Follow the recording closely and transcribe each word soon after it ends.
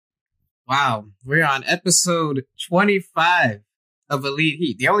Wow, we're on episode 25 of Elite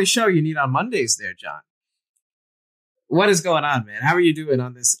Heat, the only show you need on Mondays there, John. What is going on, man? How are you doing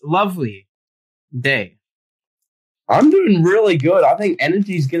on this lovely day? I'm doing really good. I think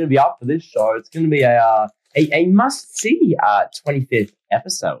energy is going to be up for this show. It's going to be a must-see 25th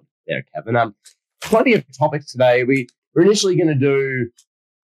episode there, Kevin. Plenty of topics today. We're initially going to do,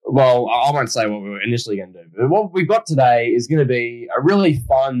 well, I won't say what we were initially going to do, but what we've got today is going to be a really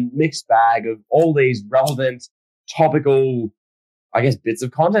fun mixed bag of all these relevant, topical, I guess, bits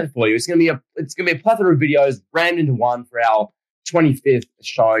of content for you. It's going to be a plethora of videos rammed into one for our 25th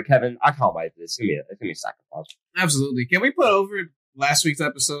show. Kevin, I can't wait for this. It's going to be a sacrifice. Absolutely. Can we put over last week's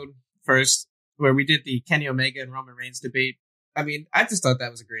episode first, where we did the Kenny Omega and Roman Reigns debate? I mean, I just thought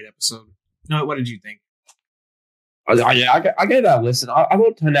that was a great episode. No, what did you think? I gave that a listen. I thought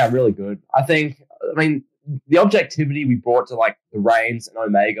it turned out really good. I mean, the objectivity we brought to like the Reigns and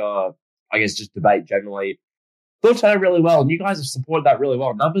Omega, I guess just debate generally, thought it turned out really well. And you guys have supported that really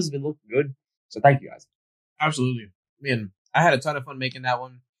well. Numbers have been looking good. So thank you guys. Absolutely. I mean, I had a ton of fun making that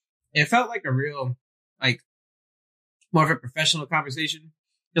one. It felt like a real, like, more of a professional conversation.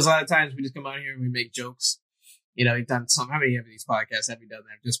 Because a lot of times we just come out here and we make jokes. You know, we've done how many of these podcasts have we done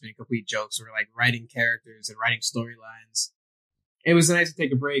that have just been complete jokes? We're like writing characters and writing storylines. It was nice to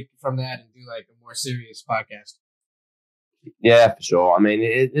take a break from that and do like a more serious podcast. Yeah, for sure. I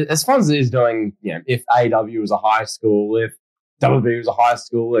mean, as fun as it is doing, you know, if AEW was a high school, if WWE was a high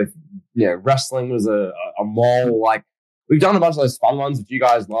school, if, you know, wrestling was a mall, like, we've done a bunch of those fun ones which you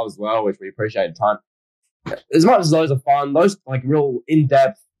guys love as well, which we appreciate a ton. As much as those are fun, those like real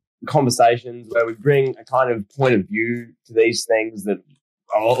in-depth conversations where we bring a kind of point of view to these things that,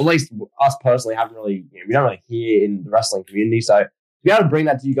 or at least us personally, haven't really, you know, we don't really hear in the wrestling community. So to be able to bring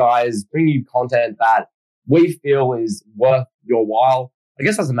that to you guys, bring you content that we feel is worth your while, I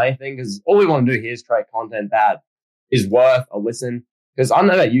guess that's the main thing, because all we want to do here is create content that is worth a listen. Because I don't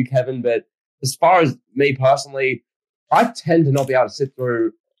know about you, Kevin, but as far as me personally, I tend to not be able to sit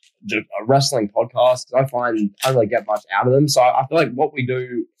through a wrestling podcast because I find I don't really get much out of them. So I feel like what we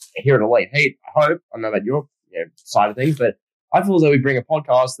do here at Elite Heat, I don't know about your side of things, but I feel as though we bring a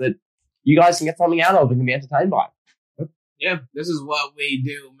podcast that you guys can get something out of and can be entertained by. Yeah, this is what we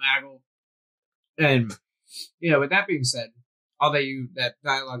do, Maggle. And, you know, with that being said, all that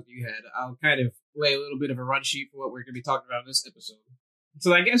dialogue you had, I'll kind of lay a little bit of a run sheet for what we're going to be talking about in this episode.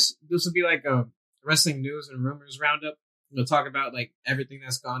 So I guess this will be like a wrestling news and rumors roundup. We'll talk about like everything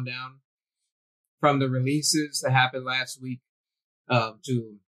that's gone down from the releases that happened last week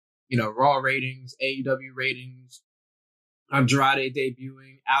to, you know, Raw ratings, AEW ratings, Andrade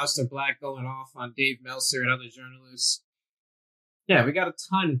debuting, Aleister Black going off on Dave Meltzer and other journalists. Yeah, we got a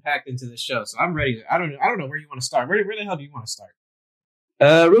ton packed into this show, so I'm ready. I don't know where you want to start. Where the hell do you want to start?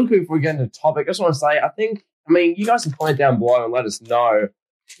 Real quick before we get into the topic, I just want to say, I mean, you guys can comment down below and let us know.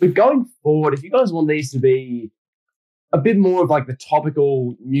 But going forward, if you guys want these to be a bit more of like the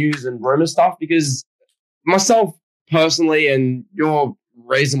topical news and rumor stuff, because myself personally, and you're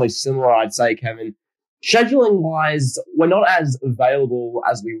reasonably similar, I'd say, Kevin, scheduling wise, we're not as available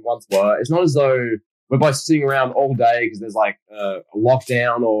as we once were. It's not as though we're both sitting around all day because there's like a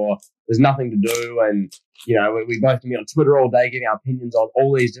lockdown or there's nothing to do. And, you know, we both can be on Twitter all day giving our opinions on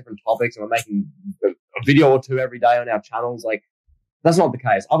all these different topics, and we're making a video or two every day on our channels. Like, that's not the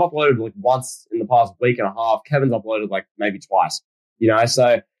case. I've uploaded like once in the past week and a half. Kevin's uploaded like maybe twice, you know,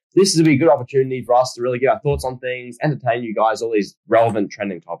 so this is a good opportunity for us to really get our thoughts on things, entertain you guys, all these relevant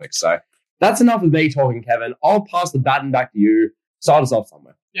trending topics. So that's enough of me talking, Kevin. I'll pass the baton back to you. Start us off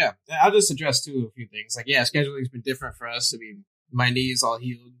somewhere. Yeah, I'll just address a few things. Like, yeah, scheduling's been different for us. I mean, my knee is all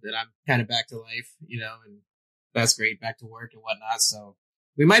healed and I'm kind of back to life, you know, and that's great, back to work and whatnot. So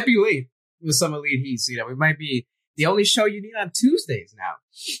we might be late with some Elite Heats, you know, we might be the only show you need on Tuesdays now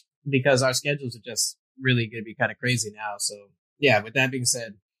because our schedules are just really going to be kind of crazy now. So yeah, with that being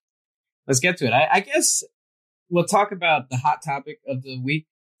said, let's get to it. I guess we'll talk about the hot topic of the week,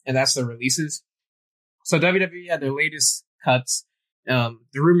 and that's the releases. So WWE had their latest cuts. The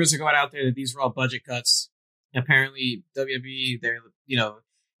rumors are going out there that these were all budget cuts. Apparently WWE,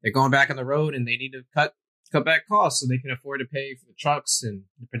 they're going back on the road and they need to cut back costs so they can afford to pay for the trucks and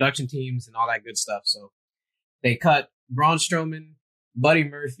the production teams and all that good stuff. So they cut Braun Strowman, Buddy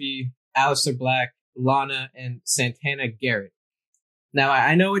Murphy, Aleister Black, Lana, and Santana Garrett. Now,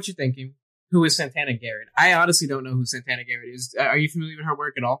 I know what you're thinking. Who is Santana Garrett? I honestly don't know who Santana Garrett is. Are you familiar with her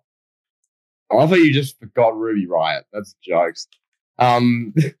work at all? I thought you just forgot Ruby Riott. That's jokes. Oh,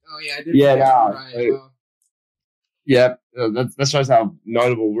 yeah, I did. Yeah, no. Yeah, that shows how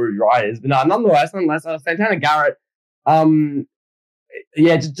notable Ruby Riott is. But no, nonetheless, Santana Garrett,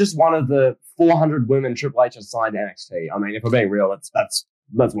 yeah, just one of the 400 women Triple H has signed to NXT. I mean, if we're being real, that's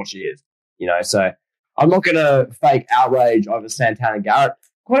what she is. So I'm not going to fake outrage over Santana Garrett.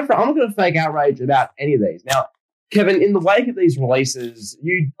 Quite frankly, I'm not going to fake outrage about any of these. Now, Kevin, in the wake of these releases,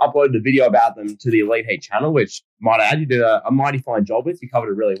 you uploaded a video about them to the Elite Heat channel, which, might I add, you did a mighty fine job with. You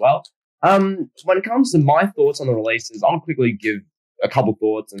covered it really well. When it comes to my thoughts on the releases, I'll quickly give a couple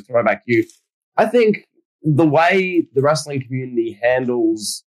thoughts and throw back to you. I think the way the wrestling community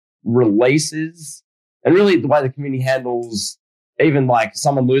handles releases, and really the way the community handles even like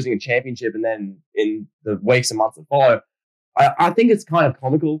someone losing a championship and then in the weeks and months that follow, I think it's kind of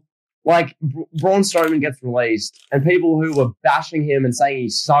comical. Like, Braun Strowman gets released, and people who were bashing him and saying he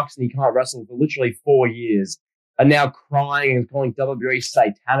sucks and he can't wrestle for literally 4 years are now crying and calling WWE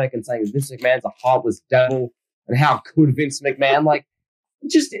satanic and saying Vince McMahon's a heartless devil and how could Vince McMahon? Like,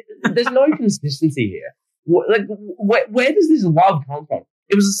 just, there's no consistency here. Where does this love come from?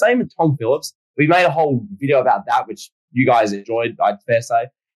 It was the same with Tom Phillips. We made a whole video about that, which you guys enjoyed, I'd fair say.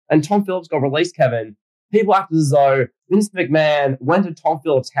 And Tom Phillips got released, Kevin. People acted as though Vince McMahon went to Tom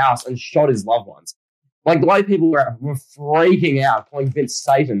Phillips' house and shot his loved ones. Like, the way people were freaking out, calling Vince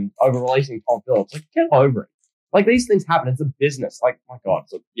Satan over releasing Tom Phillips. Like, get over it. Like, these things happen. It's a business. Like, my God.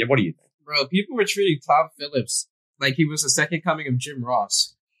 So, yeah, what do you think? Bro, people were treating Tom Phillips like he was the second coming of Jim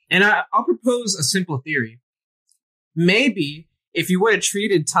Ross. And I'll propose a simple theory. Maybe if you would have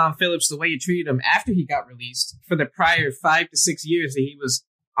treated Tom Phillips the way you treated him after he got released for the prior 5 to 6 years that he was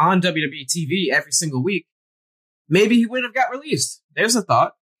on WWE TV every single week, maybe he wouldn't have got released. There's a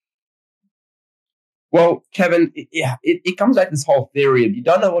thought. Well, Kevin, it comes back to this whole theory of you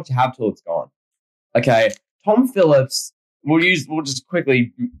don't know what you have till it's gone. Okay, Tom Phillips, we'll just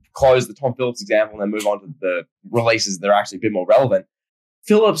quickly close the Tom Phillips example and then move on to the releases that are actually a bit more relevant.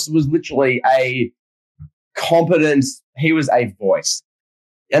 Phillips was literally a competent, he was a voice.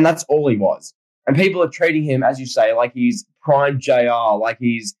 And that's all he was. And people are treating him, as you say, like he's Prime JR, like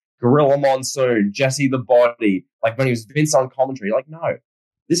he's Gorilla Monsoon, Jesse the Body, like when he was Vince on commentary. Like, no,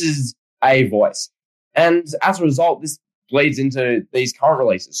 this is a voice. And as a result, this bleeds into these current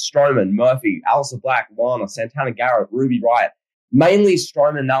releases. Strowman, Murphy, Aleister Black, Lana, Santana Garrett, Ruby Riott. Mainly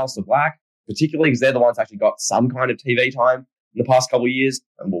Strowman and Aleister Black, particularly because they're the ones that actually got some kind of TV time in the past couple of years.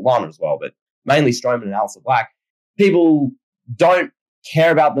 And well, Lana as well, but mainly Strowman and Aleister Black. People don't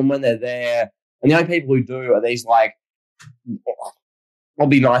care about them when they're there. And the only people who do are these, like, I'll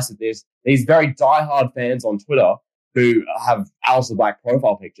be nice at this, these very diehard fans on Twitter who have Aleister Black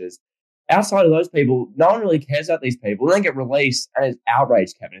profile pictures. Outside of those people, no one really cares about these people. They get released and it's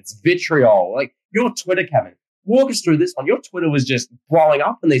outrage, Kevin. It's vitriol. Like, your Twitter, Kevin, walk us through this one. Your Twitter was just blowing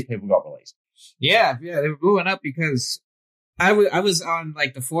up when these people got released. Yeah, they were blowing up because I was on,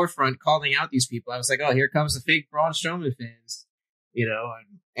 like, the forefront calling out these people. I was like, oh, here comes the fake Braun Strowman fans,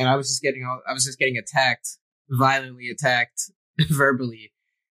 and I was just getting attacked, violently attacked, verbally.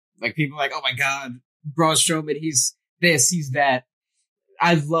 Like, people were like, oh my God, Braun Strowman, he's this, he's that.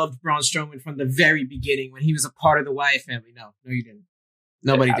 I loved Braun Strowman from the very beginning when he was a part of the Wyatt family. No, you didn't.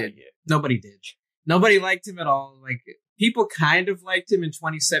 Nobody did. Nobody did. Nobody liked him at all. Like, people kind of liked him in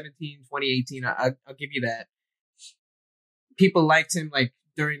 2017, 2018. I'll give you that. People liked him, like,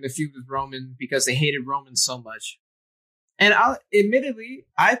 during the feud with Roman because they hated Roman so much. And admittedly,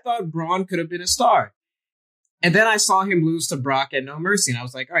 I thought Braun could have been a star. And then I saw him lose to Brock at No Mercy, and I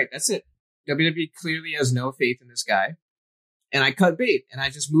was like, all right, that's it. WWE clearly has no faith in this guy. And I cut bait, and I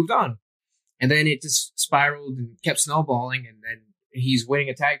just moved on. And then it just spiraled and kept snowballing, and then he's winning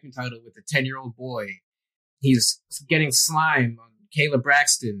a tag team title with a 10-year-old boy. He's getting slime on Kayla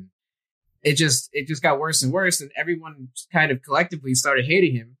Braxton. It just got worse and worse, and everyone kind of collectively started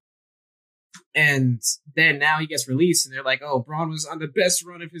hating him. And then now he gets released, and they're like, oh, Braun was on the best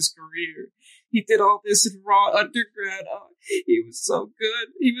run of his career. He did all this in Raw Underground. Oh, he was so good.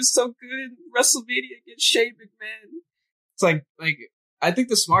 He was so good in WrestleMania against Shane McMahon. It's like I think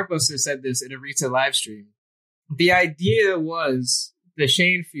the Smartbuster said this in a recent live stream. The idea was the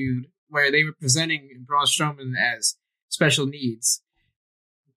Shane feud where they were presenting Braun Strowman as special needs.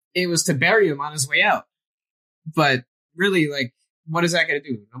 It was to bury him on his way out. But really, like, what is that going to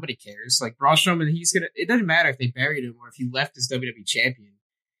do? Nobody cares. Like, Braun Strowman, it doesn't matter if they buried him or if he left as WWE champion.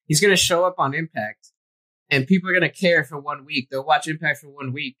 He's going to show up on Impact, and people are going to care for 1 week. They'll watch Impact for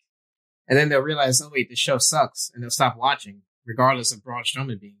 1 week, and then they'll realize, oh, wait, this show sucks, and they'll stop watching, regardless of Braun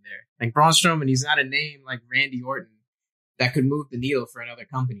Strowman being there. Like, Braun Strowman, he's not a name like Randy Orton that could move the needle for another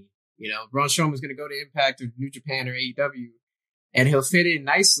company. Braun Strowman's going to go to Impact or New Japan or AEW, and he'll fit in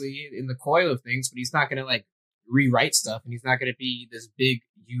nicely in the coil of things, but he's not going to, like, rewrite stuff, and he's not going to be this big,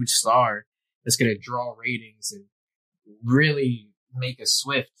 huge star that's going to draw ratings and really make a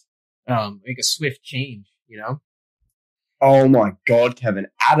swift change, you know? Oh my God, Kevin.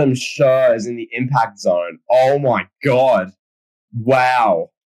 Adam Scherr is in the Impact Zone. Oh my God.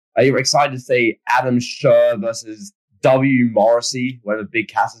 Wow. Are you excited to see Adam Scherr versus W. Morrissey, whatever Big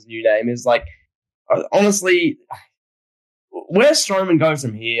Cass's new name is? Like, honestly, where Strowman goes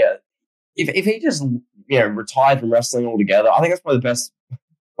from here, if he just, retired from wrestling altogether, I think that's probably the best,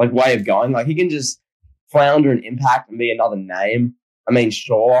 way of going. Like, he can just flounder in Impact and be another name. I mean,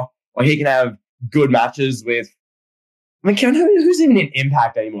 sure. Like, he can have good matches with, Kevin, who's even in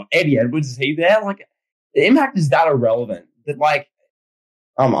Impact anymore? Eddie Edwards, is he there? Like, the Impact is that irrelevant that, I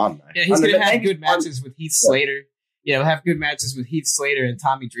don't know. Yeah, he's going to have good matches with Heath Slater. Have good matches with Heath Slater and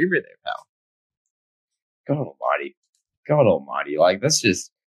Tommy Dreamer there, pal. God almighty. Like, that's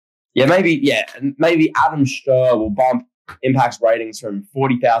just... maybe Adam Scherr will bump Impact's ratings from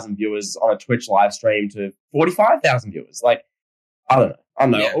 40,000 viewers on a Twitch live stream to 45,000 viewers. Like, I don't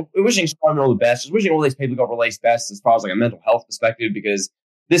know. Yeah. We're wishing Strowman all the best. Just wishing all these people got released best as far as, a mental health perspective, because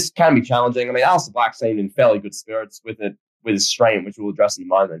this can be challenging. I mean, Aleister Black seemed in fairly good spirits with his stream, which we'll address in a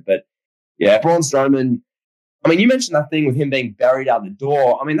moment. But, yeah, Braun Strowman... you mentioned that thing with him being buried out the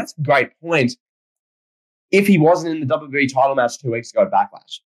door. That's a great point. If he wasn't in the WWE title match 2 weeks ago,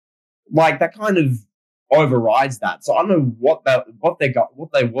 Backlash, that kind of overrides that. So I don't know what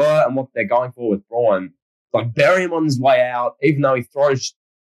they were and what they're going for with Braun. Bury him on his way out, even though he throws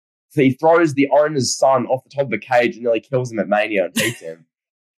the owner's son off the top of the cage and nearly kills him at Mania and beats him.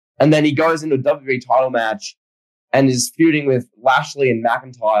 And then he goes into a WWE title match and is feuding with Lashley and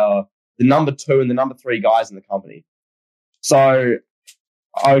McIntyre, the number 2 and the number 3 guys in the company. So,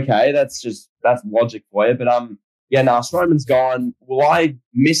 okay, that's logic for you. But, Strowman's gone. Will I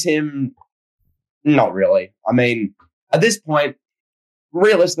miss him? Not really. At this point,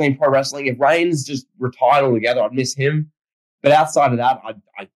 realistically in pro wrestling, if Reigns just retired altogether, I'd miss him. But outside of that,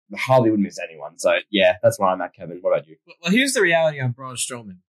 I hardly would miss anyone. So, yeah, that's where I'm at, Kevin. What about you? Well, here's the reality on Braun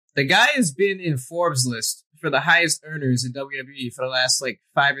Strowman. The guy has been in Forbes' list for the highest earners in WWE for the last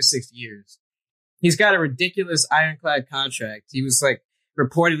 5 or 6 years. He's got a ridiculous ironclad contract. He was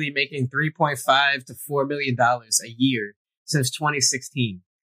reportedly making $3.5 to $4 million a year since 2016.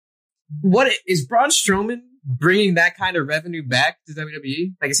 What is Braun Strowman bringing that kind of revenue back to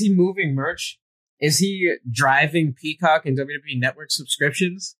WWE? Is he moving merch? Is he driving Peacock and WWE Network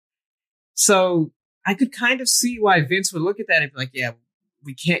subscriptions? So I could kind of see why Vince would look at that and be like, yeah,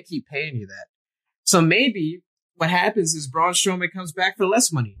 we can't keep paying you that. So maybe what happens is Braun Strowman comes back for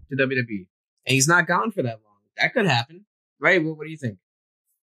less money to WWE, and he's not gone for that long. That could happen, right? What do you think?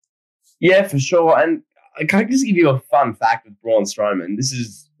 Yeah, for sure. And can I just give you a fun fact with Braun Strowman? This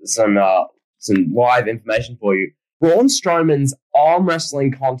is some live information for you. Braun Strowman's arm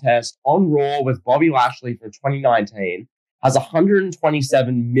wrestling contest on Raw with Bobby Lashley from 2019 has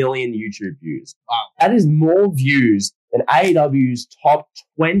 127 million YouTube views. Wow. That is more views than AEW's top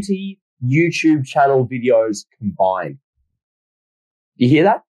 20 YouTube channel videos combined. You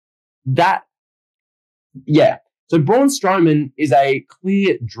hear that? Yeah. So Braun Strowman is a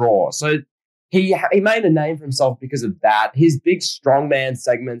clear draw. So he made a name for himself because of that. His big strongman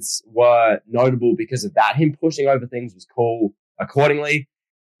segments were notable because of that. Him pushing over things was cool accordingly.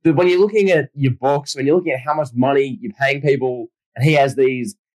 But when you're looking at your books, when you're looking at how much money you're paying people, and he has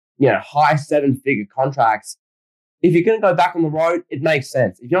these, high 7-figure contracts, if you're going to go back on the road, it makes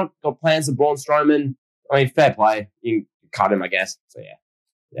sense. If you don't got plans for Braun Strowman, fair play. You can cut him, I guess. So,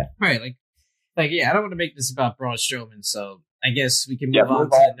 yeah. Right. Yeah, I don't want to make this about Braun Strowman, so I guess we can move on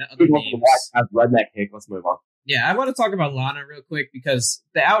to the other names. Redneck kick. Let's move on. Yeah, I want to talk about Lana real quick because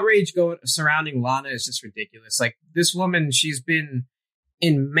the outrage surrounding Lana is just ridiculous. This woman, she's been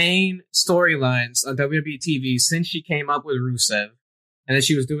in main storylines on WWE TV since she came up with Rusev. And then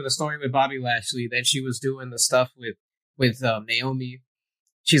she was doing the story with Bobby Lashley. Then she was doing the stuff with Naomi.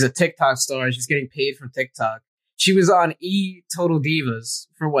 She's a TikTok star. She's getting paid from TikTok. She was on Total Divas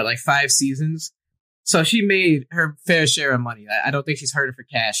for 5 seasons. So she made her fair share of money. I don't think she's hurting for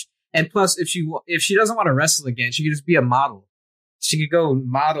cash. And plus, if she doesn't want to wrestle again, she could just be a model. She could go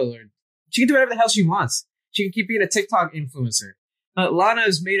model, or she can do whatever the hell she wants. She can keep being a TikTok influencer. Lana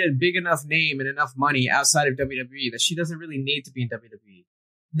has made a big enough name and enough money outside of WWE that she doesn't really need to be in WWE.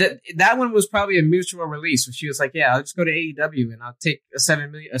 That one was probably a mutual release where she was like, yeah, I'll just go to AEW and I'll take a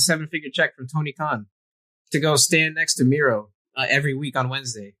 7-figure check from Tony Khan to go stand next to Miro every week on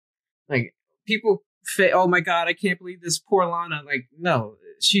Wednesday. People say, oh my God, I can't believe this poor Lana. No,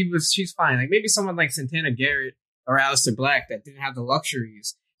 she's fine. Maybe someone like Santana Garrett or Aleister Black that didn't have the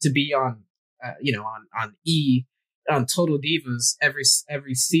luxuries to be on Total Divas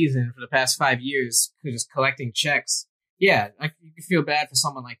every season for the past 5 years, just collecting checks. yeah, you can feel bad for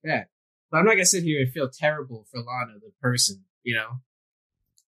someone like that. But I'm not gonna sit here and feel terrible for Lana, the person, you know?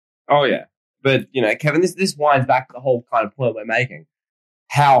 Oh yeah, but Kevin, this winds back to the whole kind of point we're making.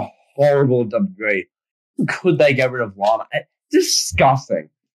 How horrible WWE. Could they get rid of Lana? Disgusting.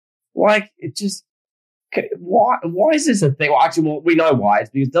 Like, it just, why is this a thing? Well, actually, we know why. It's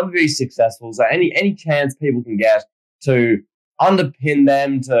because WWE is successful. So any chance people can get to underpin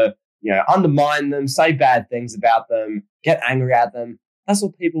them, to undermine them, say bad things about them, get angry at them, that's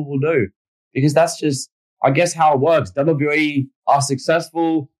what people will do. Because that's just, I guess, how it works. WWE are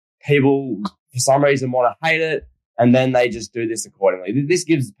successful. People, for some reason, want to hate it. And then they just do this accordingly. This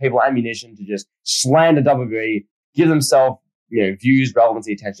gives people ammunition to just slander WWE, give themselves, views,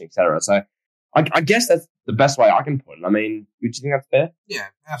 relevancy, attention, etc. So I guess that's the best way I can put it. I mean, do you think that's fair? Yeah,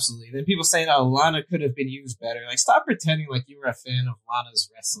 absolutely. Then people saying, "Oh, Lana could have been used better." Like, stop pretending like you were a fan of Lana's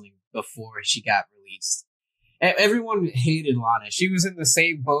wrestling before she got released. Everyone hated Lana. She was in the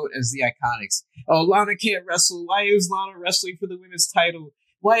same boat as the Iconics. Oh, Lana can't wrestle. Why is Lana wrestling for the women's title?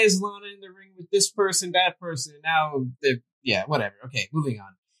 Why is Lana in the ring with this person, that person? And now, whatever. Okay, moving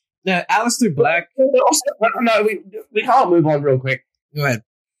on. Now, Aleister Black. No, we can't move on real quick. Go ahead.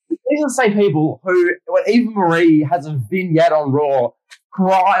 These are the same people who, when Eva Marie has a vignette on Raw,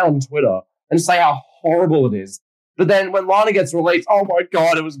 cry on Twitter and say how horrible it is. But then when Lana gets released, oh my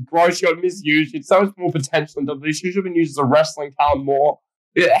god, it was gross, she got misused, she had so much more potential in WWE, she should have been used as a wrestling talent more.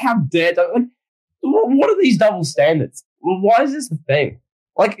 How dare they? What are these double standards? Why is this a thing?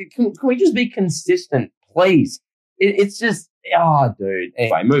 Like, can we just be consistent, please? It's just, dude.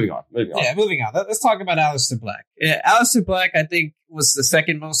 Anyway, moving on. Yeah, moving on. Let's talk about Aleister Black. Yeah, Aleister Black, I think, was the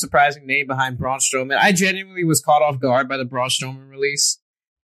second most surprising name behind Braun Strowman. I genuinely was caught off guard by the Braun Strowman release.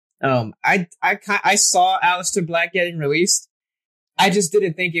 I saw Aleister Black getting released. I just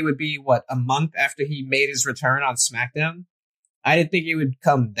didn't think it would be, a month after he made his return on SmackDown. I didn't think it would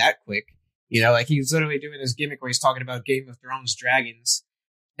come that quick. Like, he was literally doing this gimmick where he's talking about Game of Thrones dragons.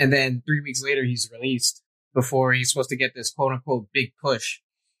 And then 3 weeks later, he's released before he's supposed to get this quote-unquote big push.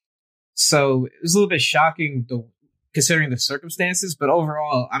 So it was a little bit shocking considering the circumstances, but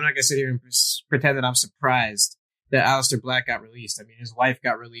overall, I'm not going to sit here and pretend that I'm surprised that Aleister Black got released. I mean, his wife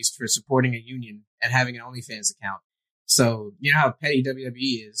got released for supporting a union and having an OnlyFans account. So, you know how petty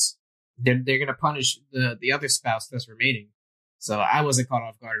WWE is. They're going to punish the other spouse that's remaining. So I wasn't caught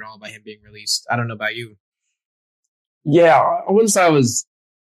off guard at all by him being released. I don't know about you. Yeah, I wouldn't say I was...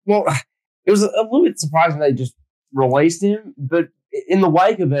 Well, it was a little bit surprising they just released him, but in the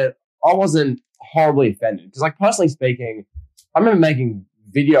wake of it, I wasn't horribly offended. Because, personally speaking, I remember making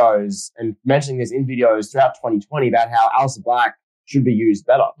videos and mentioning this in videos throughout 2020 about how Aleister Black should be used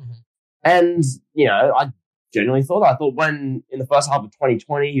better. Mm-hmm. And, I genuinely thought that. I thought when, in the first half of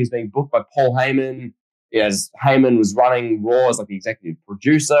 2020, he was being booked by Paul Heyman, as Heyman was running Raw as, the executive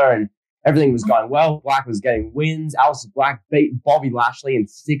producer, and everything was going well. Black was getting wins. Aleister Black beat Bobby Lashley in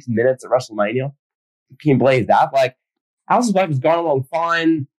 6 minutes at WrestleMania. Can you believe that? Aleister Black was going along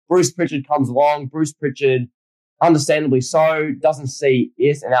fine. Bruce Pritchard comes along. Bruce Pritchard, understandably so, doesn't see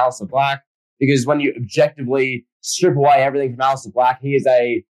it in Aleister Black, because when you objectively strip away everything from Aleister Black, he is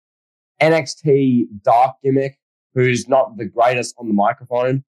a NXT dark gimmick who's not the greatest on the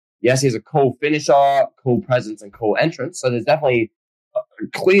microphone. Yes, he has a cool finisher, cool presence, and cool entrance. So there's definitely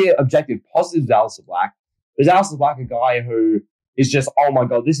clear, objective positives to Aleister Black. But is Aleister Black a guy who is just, oh my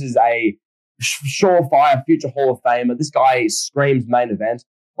god, this is a surefire future Hall of Famer? This guy screams main event,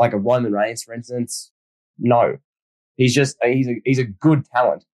 like a Roman Reigns, for instance. No. He's a good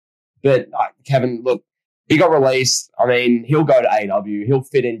talent. But Kevin, look, he got released. I mean, he'll go to AEW. He'll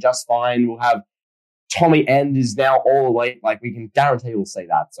fit in just fine. We'll have Tommy End is now all elite. We can guarantee we'll see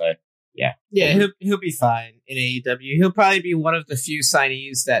that. So, yeah. Yeah, he'll be fine in AEW. He'll probably be one of the few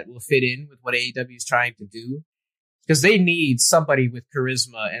signees that will fit in with what AEW is trying to do, because they need somebody with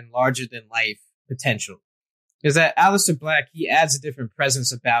charisma and larger than life potential. Because that Aleister Black, he adds a different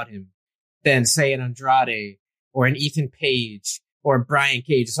presence about him than, say, an Andrade or an Ethan Page or Brian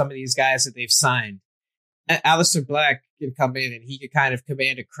Cage, some of these guys that they've signed. Aleister Black can come in and he can kind of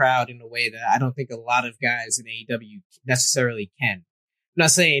command a crowd in a way that I don't think a lot of guys in AEW necessarily can. I'm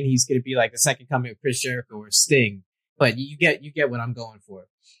not saying he's going to be like the second coming of Chris Jericho or Sting, but you get what I'm going for.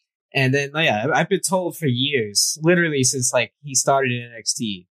 And then, I've been told for years, literally since he started in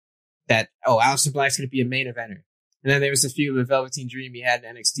NXT, that, Aleister Black's going to be a main eventer. And then there was a few with Velveteen Dream he had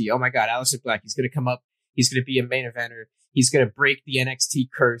in NXT. Oh my God, Aleister Black, he's going to come up. He's going to be a main eventer. He's going to break the NXT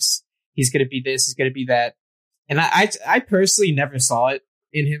curse. He's going to be this. He's going to be that. And I personally never saw it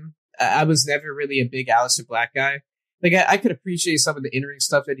in him. I was never really a big Aleister Black guy. I could appreciate some of the in-ring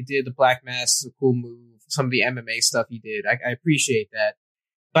stuff that he did. The Black Mass is a cool move. some of the MMA stuff he did. I appreciate that.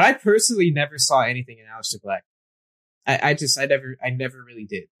 But I personally never saw anything in Aleister Black. I never really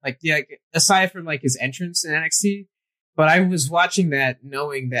did. Like, yeah, aside from like his entrance in NXT, but I was watching that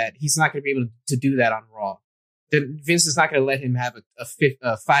knowing that he's not going to be able to do that on Raw. Then Vince is not going to let him have a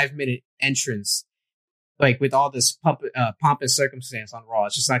 5-minute entrance, like with all this pomp and circumstance on Raw.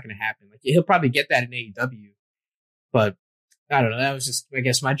 It's just not going to happen. Like, he'll probably get that in AEW, but I don't know. That was just, I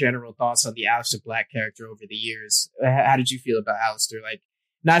guess, my general thoughts on the Aleister Black character over the years. How did you feel about Aleister? Like,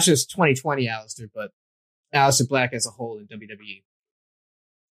 not just 2020 Aleister, but Aleister Black as a whole in WWE.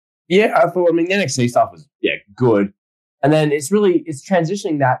 Yeah, I thought, the NXT stuff was, good. And then it's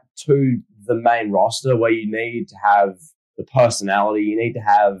transitioning that to the main roster where you need to have the personality, you need to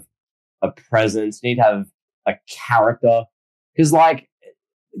have a presence, you need to have a character. Because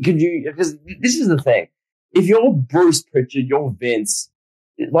this is the thing. If you're Bruce Pritchard, you're Vince,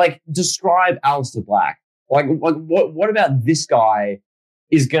 like, describe Aleister Black. Like what about this guy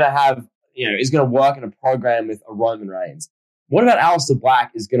is going to have, is going to work in a program with a Roman Reigns? What about Aleister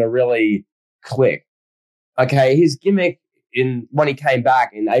Black is going to really click? Okay, his gimmick when he came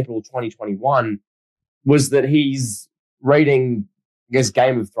back in April 2021 was that he's reading, I guess,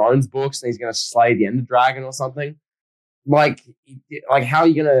 Game of Thrones books and he's going to slay the Ender Dragon or something. Like how are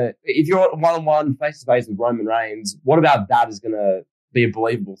you going to, if you're one-on-one face-to-face with Roman Reigns, what about that is going to be a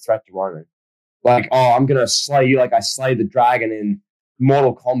believable threat to Roman? Like, oh, I'm going to slay you like I slayed the dragon in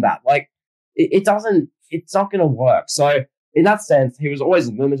Mortal Kombat. Like, it's not going to work. So in that sense, he was always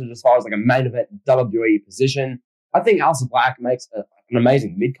limited as far as like a main event WWE position. I think Aleister Black makes an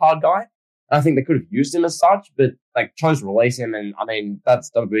amazing mid-card guy. And I think they could have used him as such, but like chose to release him. And that's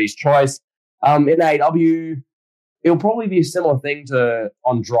WWE's choice. In AEW, it'll probably be a similar thing to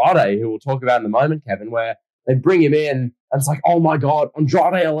Andrade, who we'll talk about in a moment, Kevin, where they bring him in and it's like, oh my God,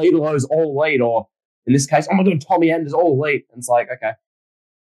 Andrade Alidolo is all elite. Or in this case, oh my God, Tommy End is all elite. And it's like, okay.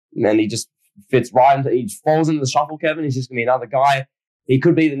 And then he just fits right into, he falls into the shuffle, Kevin. He's just going to be another guy. He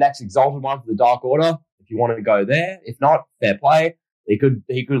could be the next Exalted One for the Dark Order if you want to go there. If not, fair play. He could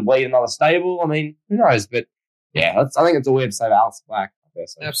lead another stable. Who knows? But yeah, I think it's all we have to say about Aleister Black.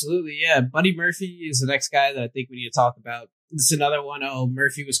 So. Absolutely, yeah. Buddy Murphy is the next guy that I think we need to talk about. This is another one. Oh,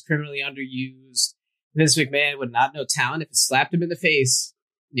 Murphy was criminally underused. Vince McMahon would not know talent if it slapped him in the face,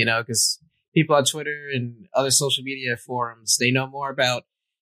 because people on Twitter and other social media forums, they know more about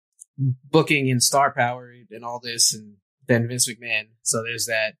booking and star power and all this than Vince McMahon. So there's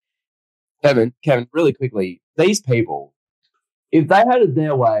that. Kevin, really quickly, these people, if they had it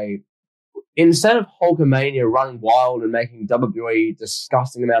their way, instead of Hulkamania running wild and making WWE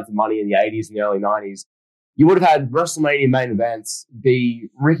disgusting amounts of money in the 80s and the early 90s, you would have had WrestleMania main events be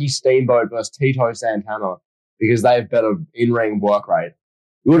Ricky Steamboat versus Tito Santana because they have better in-ring work rate.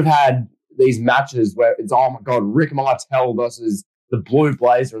 You would have had these matches where it's, oh my God, Rick Martel versus the Blue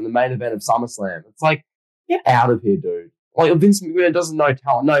Blazer in the main event of SummerSlam. It's like, get out of here, dude. Like, Vince McMahon doesn't know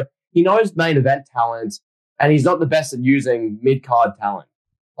talent. No, he knows main event talent, and he's not the best at using mid-card talent.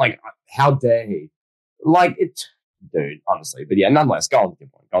 Like, how dare he? Like, dude, honestly. But yeah, nonetheless, go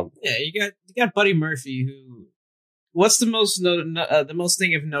on. Yeah, you got Buddy Murphy, who, what's the most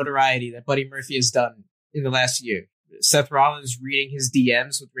thing of notoriety that Buddy Murphy has done in the last year? Seth Rollins reading his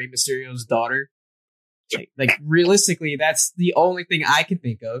DMs with Rey Mysterio's daughter. Like realistically, that's the only thing I can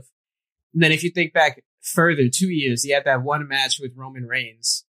think of. And then if you think back further, 2 years, he had that one match with Roman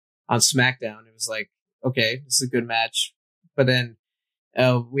Reigns on SmackDown. It was like, okay, this is a good match. But then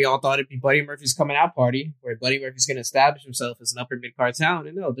we all thought it'd be Buddy Murphy's coming out party, where Buddy Murphy's going to establish himself as an upper mid-card talent.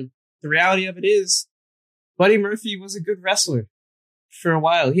 And no, the reality of it is Buddy Murphy was a good wrestler for a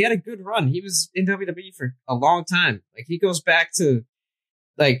while. He had a good run. He was in WWE for a long time. Like, he goes back to,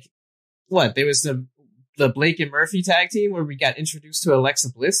 like, what? There was the Blake and Murphy tag team where we got introduced to Alexa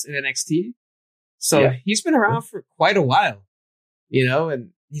Bliss in NXT. So yeah. He's been around for quite a while, and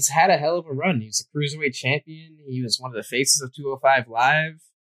he's had a hell of a run. He's a cruiserweight champion. He was one of the faces of 205 Live.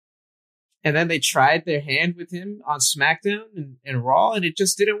 And then they tried their hand with him on SmackDown and Raw, and it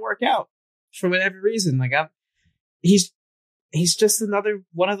just didn't work out for whatever reason. Like, he's just another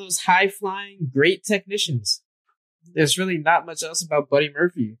one of those high-flying, great technicians. There's really not much else about Buddy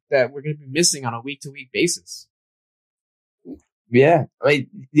Murphy that we're going to be missing on a week-to-week basis. Yeah.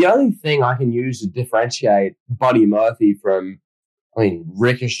 The only thing I can use to differentiate Buddy Murphy from,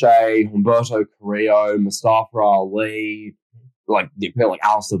 Ricochet, Humberto Carrillo, Mustafa Ali, like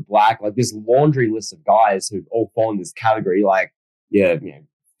Aleister Black, like this laundry list of guys who all fall in this category, like,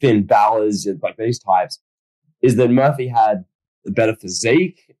 Finn Balor's, like these types, is that Murphy had the better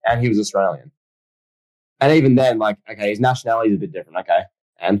physique and he was Australian. And even then, like, okay, his nationality is a bit different, okay?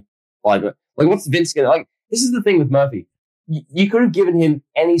 And, like, Like, what's Vince gonna like? This is the thing with Murphy. You could have given him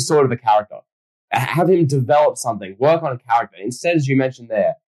any sort of a character, have him develop something, work on a character. Instead, as you mentioned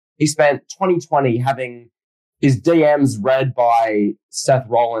there, he spent 2020 having his DMs read by Seth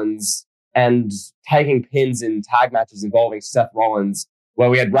Rollins and taking pins in tag matches involving Seth Rollins, where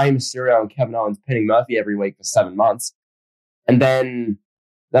we had Rey Mysterio and Kevin Owens pinning Murphy every week for 7 months. And then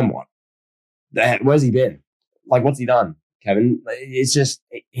what? Where's he been? Like, what's he done, Kevin? It's just,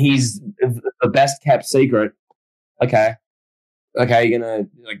 he's the best kept secret. Okay, you're gonna,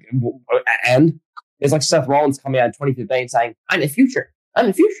 like, and it's like Seth Rollins coming out in 2015 saying, I'm the future,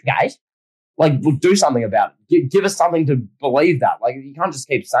 guys. Like, we'll do something about it. Give us something to believe that. Like, you can't just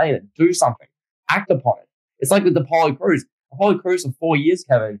keep saying it. Do something. Act upon it. It's like with Apollo Crews. Apollo Crews for 4 years,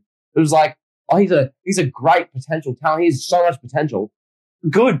 Kevin. It was like, oh, he's a great potential talent. He has so much potential.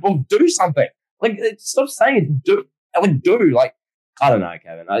 Good. Well, do something. Like, stop saying it. Do. Like, I don't know,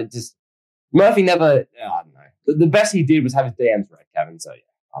 Kevin. Murphy never, I don't know. The best he did was have his DMs read, Kevin. So,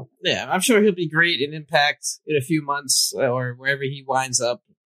 yeah. Yeah, I'm sure he'll be great in Impact in a few months or wherever he winds up.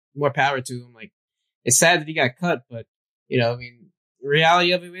 More power to him. Like, it's sad that he got cut, but, you know, I mean, the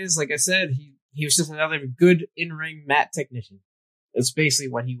reality of it is, like I said, he was just another good in-ring mat technician. That's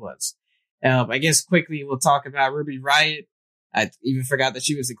basically what he was. I guess quickly we'll talk about Ruby Riott. I even forgot that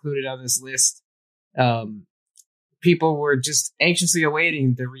she was included on this list. People were just anxiously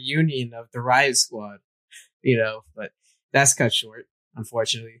awaiting the reunion of the Riott Squad, you know, but that's cut short,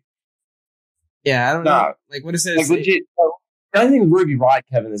 unfortunately. Yeah, I don't know. Like, what is it? Like, legit. The only thing with Ruby Riott,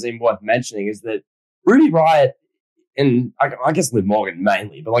 Kevin, that's even worth mentioning is that Ruby Riott and I guess Liv Morgan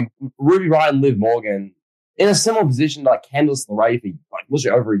mainly, but like Ruby Riott and Liv Morgan in a similar position to like Candice LeRae for like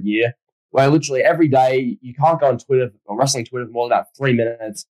literally over a year, where literally every day you can't go on Twitter or wrestling Twitter for more than about 3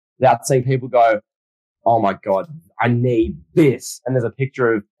 minutes without seeing people go, oh my God, I need this. And there's a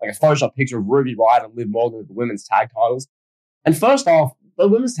picture of like a Photoshop picture of Ruby Riott and Liv Morgan with the women's tag titles. And first off, the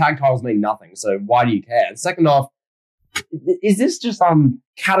women's tag titles mean nothing, so why do you care? And second off, is this just some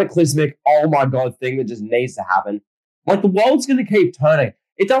cataclysmic, oh my God thing that just needs to happen? Like, the world's going to keep turning.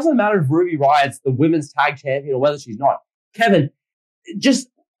 It doesn't matter if Ruby Riott's the women's tag champion or whether she's not. Kevin, just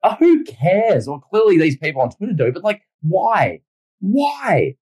who cares? Well, clearly these people on Twitter do, but like, why?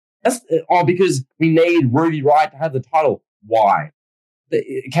 Why? Because we need Ruby Riott to have the title. Why?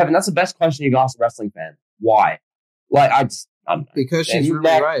 Kevin, that's the best question you can ask a wrestling fan. Why? Like, I don't know. Because she's Ruby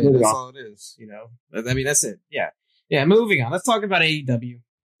Riott. That's all it is, you know? I mean, that's it. Yeah. Yeah, moving on. Let's talk about AEW.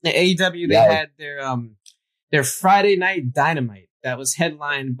 AEW, they had their Friday Night Dynamite that was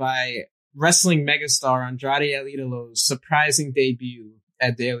headlined by wrestling megastar Andrade El Idolo's surprising debut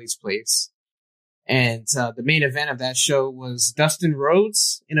at Daly's Place. And the main event of that show was Dustin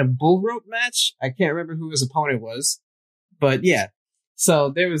Rhodes in a bull rope match. I can't remember who his opponent was, but yeah. So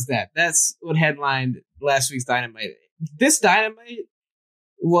there was that. That's what headlined last week's Dynamite. This Dynamite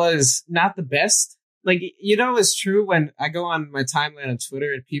was not the best. Like, you know, it's true when I go on my timeline on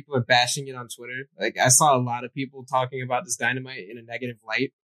Twitter and people are bashing it on Twitter. Like, I saw a lot of people talking about this Dynamite in a negative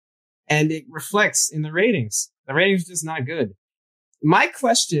light, and it reflects in the ratings. The ratings are just not good. My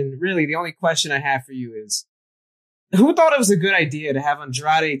question, really, the only question I have for you is, who thought it was a good idea to have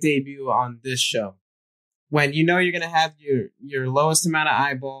Andrade debut on this show? When you know you're going to have your lowest amount of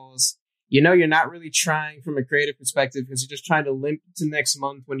eyeballs, you know you're not really trying from a creative perspective because you're just trying to limp to next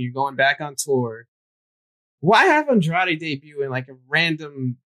month when you're going back on tour. Why have Andrade debut in like a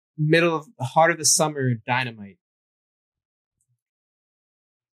random middle of the heart of the summer Dynamite?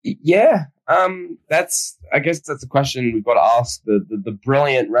 Yeah, I guess that's a question we've got to ask the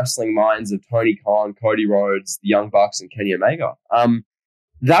brilliant wrestling minds of Tony Khan, Cody Rhodes, the Young Bucks, and Kenny Omega.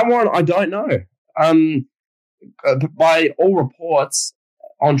 That one I don't know. By all reports,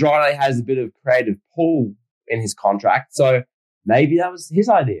 Andrade has a bit of creative pull in his contract, so maybe that was his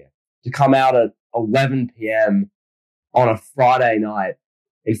idea to come out at 11 p.m. on a Friday night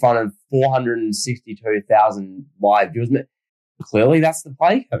in front of 462,000 live viewers. Clearly, that's the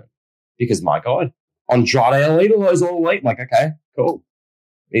play code. Because, my God, Andrade El Idolo's all elite. Like, okay, cool.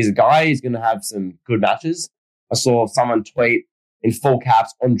 He's a guy. He's going to have some good matches. I saw someone tweet in full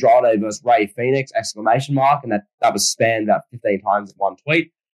caps, Andrade versus Rey Fenix, ! And that was spanned about 15 times in one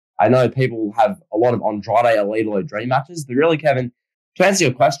tweet. I know people have a lot of Andrade El Idolo dream matches, but really, Kevin, to answer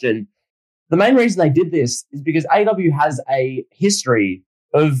your question, the main reason they did this is because AEW has a history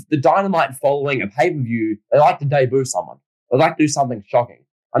of the Dynamite following a pay-per-view. They like to debut someone. They like to do something shocking.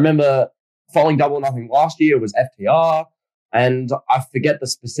 I remember following Double or Nothing last year was FTR, and I forget the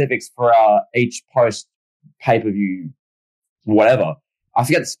specifics for each post pay-per-view, whatever. I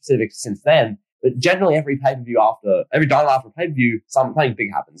forget the specifics since then, but generally every Dynamite after pay-per-view, something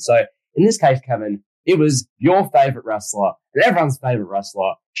big happens. So In this case, Kevin, it was your favorite wrestler and everyone's favorite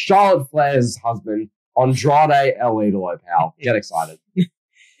wrestler, Charlotte Flair's husband, Andrade El Idolo, pal. Get excited.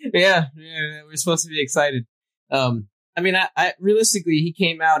 Yeah, we're supposed to be excited. I mean, I realistically, he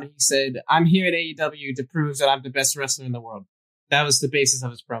came out and he said, "I'm here at AEW to prove that I'm the best wrestler in the world." That was the basis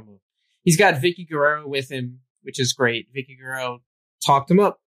of his promo. He's got Vicky Guerrero with him, which is great. Vicky Guerrero talked him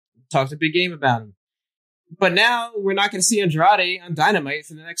up, talked a big game about him. But now we're not going to see Andrade on Dynamite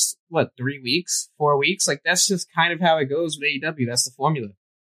for the next, 3 weeks, 4 weeks? Like, that's just kind of how it goes with AEW. That's the formula.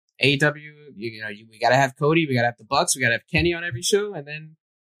 AEW, we got to have Cody, we got to have the Bucks, we got to have Kenny on every show, and then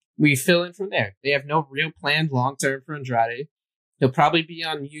we fill in from there. They have no real plans long-term for Andrade. He'll probably be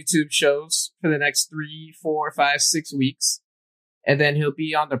on YouTube shows for the next 3, 4, 5, 6 weeks. And then he'll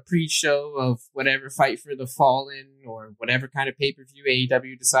be on the pre-show of whatever Fight for the Fallen or whatever kind of pay-per-view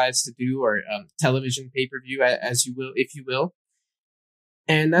AEW decides to do, or television pay-per-view, as you will, if you will.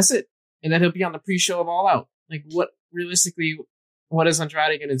 And that's it. And then he'll be on the pre-show of All Out. Like, realistically, what is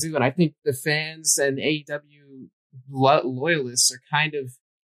Andrade going to do? And I think the fans and AEW loyalists are kind of,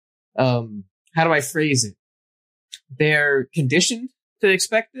 how do I phrase it? They're conditioned to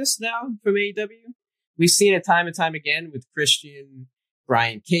expect this now from AEW. We've seen it time and time again with Christian,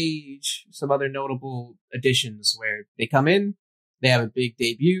 Brian Cage, some other notable additions where they come in, they have a big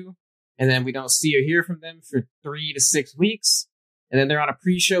debut, and then we don't see or hear from them for 3 to 6 weeks, and then they're on a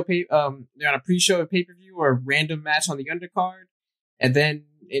pre-show of pay-per-view or a random match on the undercard, and then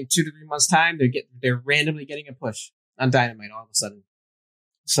in 2 to 3 months' time, they're randomly getting a push on Dynamite all of a sudden.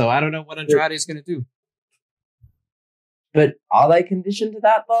 So I don't know what Andrade is going to do. But are they conditioned to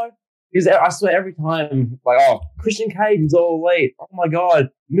that though? Because I swear every time, Christian Cage is all elite. Oh my God,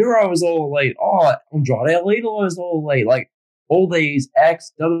 Miro is all elite. Oh, Andrade El Idolo is all elite. Like, all these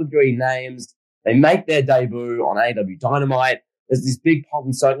ex-WWE names, they make their debut on AEW Dynamite. There's this big pop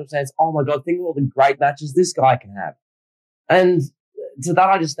and circumstance. Oh my God, think of all the great matches this guy can have. And to that,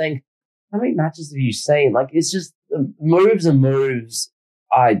 I just think, how many matches have you seen? Like, it's just moves and moves.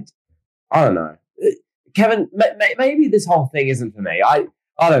 I don't know. Kevin, maybe this whole thing isn't for me. I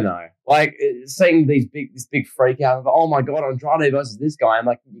don't know. Like, seeing this big freak out of, oh my God, Andrade versus this guy. I'm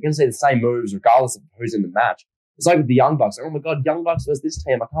like, you're going to see the same moves regardless of who's in the match. It's like with the Young Bucks. Oh my God, Young Bucks versus this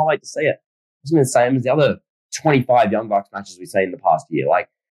team. I can't wait to see it. It's going to be the same as the other 25 Young Bucks matches we've seen in the past year. Like,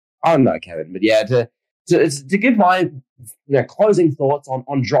 I don't know, Kevin. But yeah, to give my closing thoughts on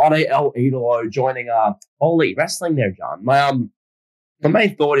Andrade El Idolo joining All Elite Wrestling there, John. My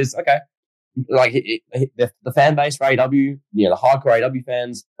main thought is, okay, like the fan base for AEW, the hardcore AEW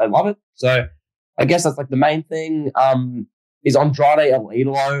fans, they love it. So I guess that's like the main thing. Is Andrade El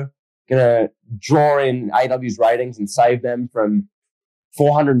Idolo gonna draw in AEW's ratings and save them from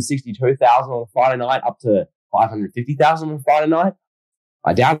 462,000 on a Friday night up to 550,000 on a Friday night?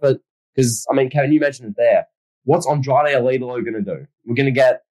 I doubt it, because I mean, Kevin, you mentioned it there. What's Andrade El Idolo gonna do? We're gonna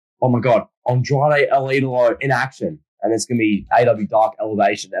get, oh my God, Andrade El Idolo in action. And it's going to be AEW Dark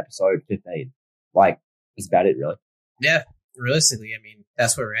Elevation episode 15. Like, that's about it, really. Yeah, realistically, I mean,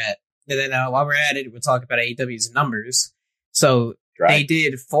 that's where we're at. And then while we're at it, we'll talk about AEW's numbers. So They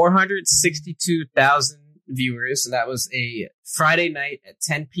did 462,000 viewers, and that was a Friday night at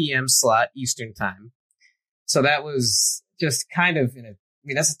 10 p.m. slot Eastern time. So that was just kind of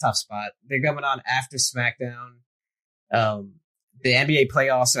that's a tough spot. They're coming on after SmackDown. The NBA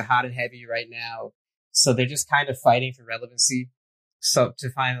playoffs are hot and heavy right now. So they're just kind of fighting for relevancy, so to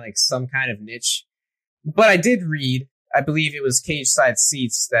find like some kind of niche. But I did read, I believe it was Cage Side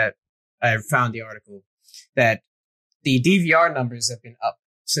Seats that I found the article, that the DVR numbers have been up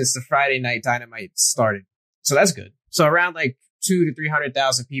since the Friday Night Dynamite started. So that's good. So around like 200,000 to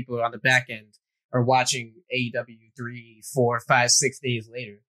 300,000 people on the back end are watching AEW 3, 4, 5, 6 days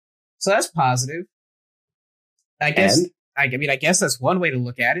later. So that's positive. I guess that's one way to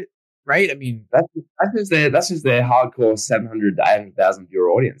look at it. Right? I mean, that's just their hardcore 700 to 800,000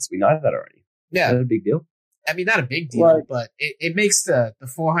 viewer audience. We know that already. Yeah. Not a big deal. I mean, not a big deal, but it makes the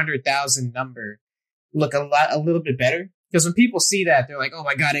 400,000 number look a little bit better. Because when people see that, they're like, oh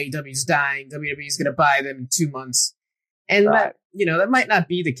my God, AEW's dying. WWE's going to buy them in 2 months. And that might not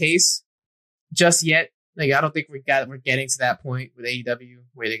be the case just yet. Like, I don't think we're getting to that point with AEW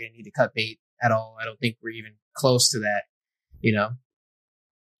where they're going to need to cut bait at all. I don't think we're even close to that,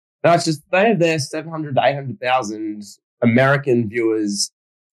 No, it's just they have their 700 to 800,000 American viewers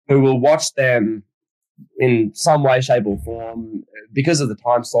who will watch them in some way, shape, or form because of the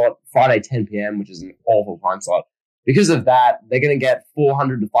time slot, Friday 10 p.m., which is an awful time slot. Because of that, they're going to get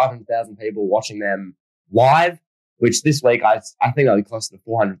 400 to 500,000 people watching them live, which this week I think they'll be closer to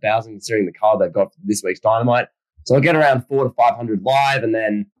 400,000 considering the card they've got for this week's Dynamite. So I'll get around 400 to 500 live, and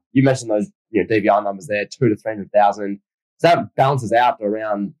then you mentioned those DVR numbers there, 200,000 to 300,000. So that balances out to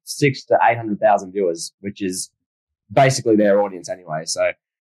around 600,000 to 800,000 viewers, which is basically their audience anyway. So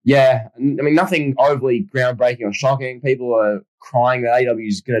yeah, I mean nothing overly groundbreaking or shocking. People are crying that AEW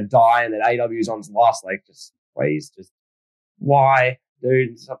is going to die and that AEW is on its last leg. Just please, just why,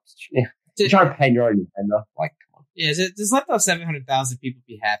 dude? Stop, you're trying to paint your own defender. Like, come on. Yeah, just let those 700,000 people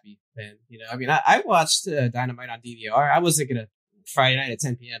be happy. And I mean, I watched Dynamite on DVR. I wasn't gonna Friday night at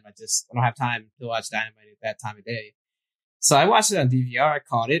 10 p.m. I don't have time to watch Dynamite at that time of day. So I watched it on DVR. I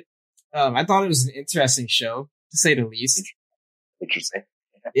caught it. I thought it was an interesting show, to say the least. Interesting.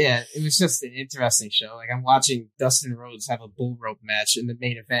 Yeah, it was just an interesting show. Like, I'm watching Dustin Rhodes have a bull rope match in the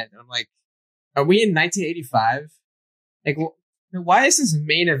main event. And I'm like, are we in 1985? Like, why is this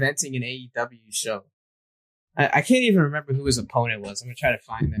main eventing an AEW show? I can't even remember who his opponent was. I'm going to try to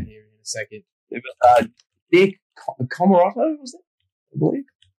find that here in a second. It was Nick Comoroto, was it? I believe.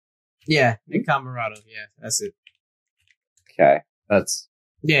 Yeah, Nick Comoroto. Yeah, that's it. Okay, that's...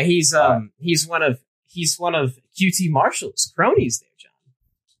 Yeah, he's one of QT Marshall's cronies there, John.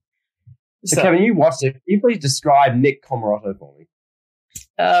 So Kevin, you watched it. Can you please describe Nick Comoroto for me?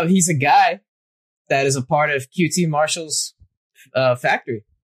 He's a guy that is a part of QT Marshall's factory.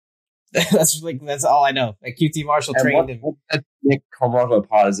 That's all I know. Like, QT Marshall trained him. What's Nick Comoroto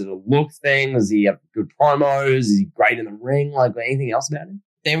part? Is it a look thing? Does he have good promos? Is he great in the ring? Like, anything else about him?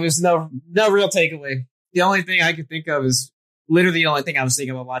 There was no real takeaway. The only thing I could think of is literally the only thing I was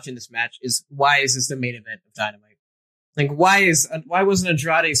thinking about watching this match is, why is this the main event of Dynamite? Like, why wasn't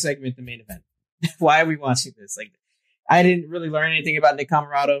Andrade's segment the main event? Why are we watching this? Like, I didn't really learn anything about Nick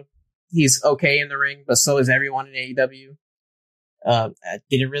Comoroto. He's okay in the ring, but so is everyone in AEW. I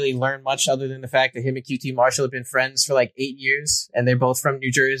didn't really learn much other than the fact that him and QT Marshall have been friends for like 8 years, and they're both from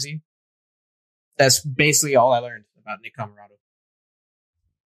New Jersey. That's basically all I learned about Nick Comoroto.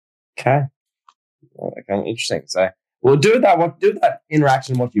 Okay. Okay, interesting. So we'll do that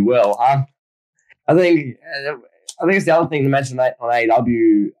interaction what you will. I think it's the other thing to mention on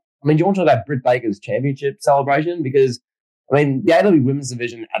AEW. I mean, do you want to talk about Britt Baker's championship celebration? Because, I mean, the AEW women's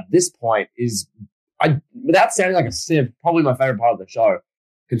division at this point is, without sounding like a sieve, probably my favorite part of the show,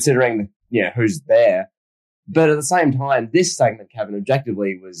 considering who's there. But at the same time, this segment, Kevin,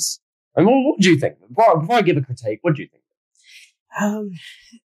 objectively was. I mean, what do you think? Before I give a critique, what do you think?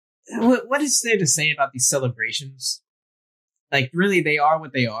 What is there to say about these celebrations? Like, really, they are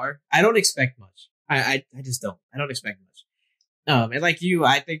what they are. I don't expect much. I just don't. I don't expect much. And like you,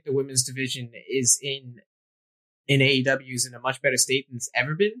 I think the women's division is in AEW is in a much better state than it's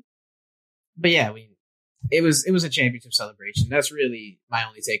ever been. But yeah, I mean, it was a championship celebration. That's really my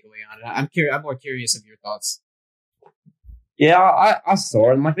only takeaway on it. I'm more curious of your thoughts. Yeah, I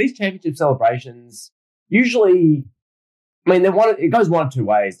saw it. Like, these championship celebrations, usually, I mean, it goes one of two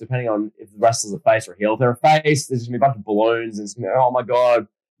ways, depending on if the wrestler's a face or a heel. If they're a face, there's going to be a bunch of balloons, and it's going to be, oh my God,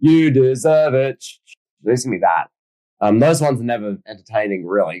 you deserve it. There's going to be that. Those ones are never entertaining,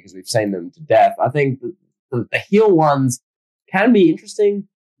 really, because we've seen them to death. I think the heel ones can be interesting.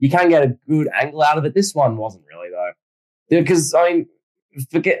 You can get a good angle out of it. This one wasn't really, though. Because, I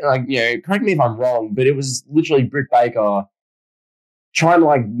mean, correct me if I'm wrong, but it was literally Britt Baker trying to,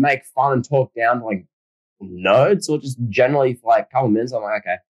 like, make fun and talk down to, like, nerds, or just generally for, like, a couple of minutes. I'm like,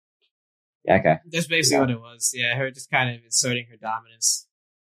 okay. Yeah, okay. That's basically what it was. Yeah, her just kind of asserting her dominance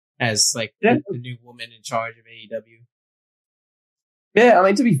as, like, the new woman in charge of AEW. Yeah, I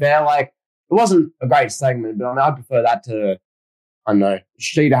mean, to be fair, like, it wasn't a great segment, but I mean, I prefer that to, I don't know,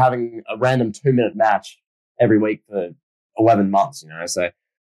 Sheeta having a random 2-minute match every week for 11 months, so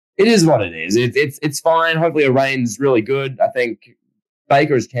it is what it is. It's fine. Hopefully her reign's really good. I think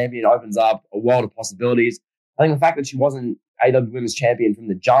Baker as champion opens up a world of possibilities. I think the fact that she wasn't AEW Women's Champion from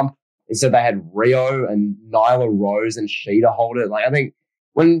the jump, instead they had Rio and Nyla Rose and Sheeta hold it. Like, I think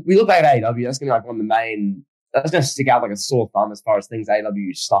when we look back at AEW, that's going to be like one of the main, that's going to stick out like a sore thumb as far as things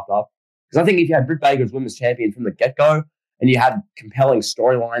AEW stuffed up. Because I think if you had Britt Baker as Women's Champion from the get-go, and you had compelling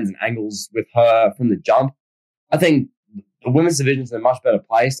storylines and angles with her from the jump, I think the women's division's in a much better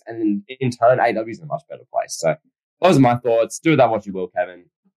place, and in turn, AEW's in a much better place. So those are my thoughts. Do with that what you will, Kevin.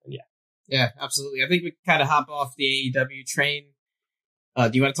 And yeah. Yeah, absolutely. I think we kind of hop off the AEW train.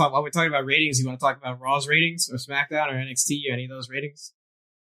 Do you want to talk, while we're talking about ratings, you want to talk about Raw's ratings or SmackDown or NXT or any of those ratings?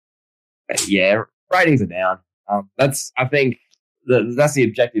 Yeah, ratings are down. I think that's the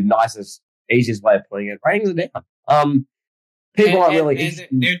objective, nicest, easiest way of putting it. Ratings are down. People aren't really interested.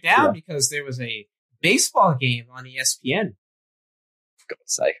 They're down because there was a baseball game on ESPN. For God's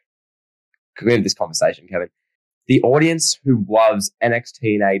sake. Could we have this conversation, Kevin? The audience who loves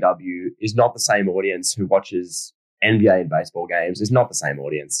NXT and AEW is not the same audience who watches NBA and baseball games. It's not the same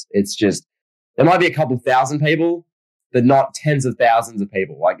audience. It's just, there might be a couple thousand people, but not tens of thousands of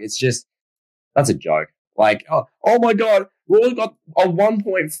people. Like, it's just, that's a joke. Like, oh my God, Raw got a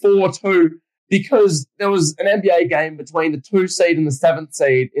 1.42 because there was an NBA game between the 2 seed and the 7th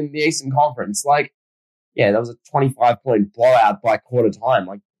seed in the Eastern Conference. Like, yeah, that was a 25-point blowout by quarter time.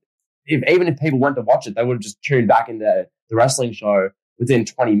 Like, even if people went to watch it, they would have just tuned back into the wrestling show within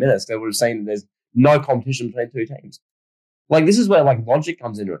 20 minutes. They would have seen that there's no competition between two teams. Like, this is where, like, logic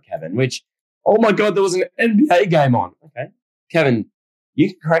comes into it, Kevin, which, oh my God, there was an NBA game on. Okay. Kevin, you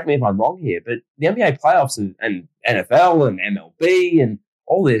can correct me if I'm wrong here, but the NBA playoffs and NFL and MLB and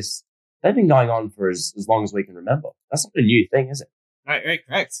all this, they've been going on for as long as we can remember. That's not a new thing, is it? Right,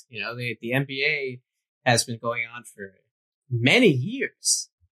 correct. You know, the NBA has been going on for many years.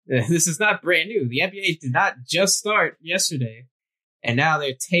 This is not brand new. The NBA did not just start yesterday, and now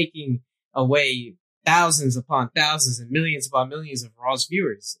they're taking away thousands upon thousands and millions upon millions of Raw's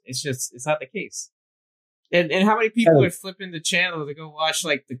viewers. It's not the case. And how many people are flipping the channel to go watch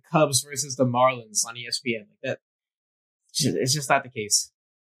like the Cubs versus the Marlins on ESPN like that? It's just not the case.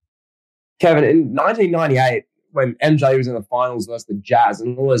 Kevin, in 1998, when MJ was in the finals versus the Jazz,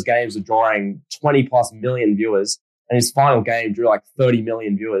 and all those games were drawing 20 plus million viewers, and his final game drew like 30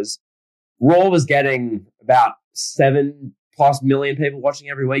 million viewers, Raw was getting about 7 plus million people watching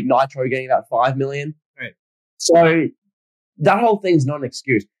every week. Nitro getting about 5 million. Right. So that whole thing's not an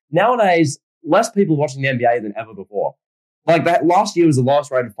excuse. Nowadays, less people watching the NBA than ever before. Like, that last year was the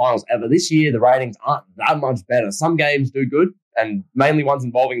lowest rated finals ever. This year, the ratings aren't that much better. Some games do good, and mainly ones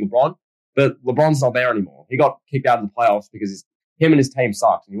involving LeBron, but LeBron's not there anymore. He got kicked out of the playoffs because him and his team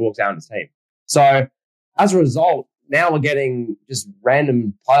sucks, and he walks out of his team. So as a result, now we're getting just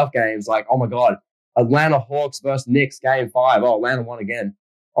random playoff games like, oh my God, Atlanta Hawks versus Knicks game 5. Oh, Atlanta won again.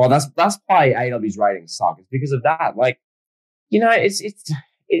 Oh, that's why AEW's ratings suck. It's because of that. Like, you know, it's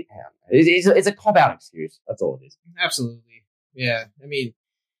a cop-out excuse. That's all it is. Absolutely. Yeah. I mean,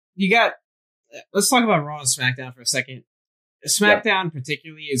 let's talk about Raw and SmackDown for a second. SmackDown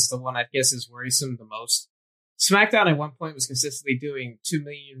particularly is the one I guess is worrisome the most. SmackDown at one point was consistently doing 2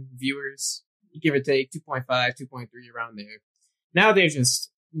 million viewers, give or take 2.5, 2.3 around there. Now they're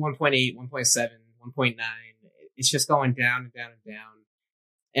just 1.8, 1.7, 1.9. It's just going down and down and down.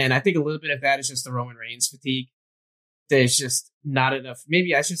 And I think a little bit of that is just the Roman Reigns fatigue. There's just not enough,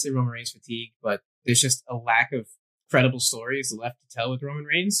 maybe I should say Roman Reigns fatigue, but there's just a lack of credible stories left to tell with Roman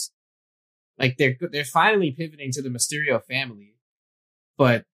Reigns. Like, they're finally pivoting to the Mysterio family,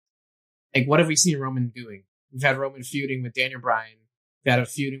 but like, what have we seen Roman doing? We've had Roman feuding with Daniel Bryan. We've had a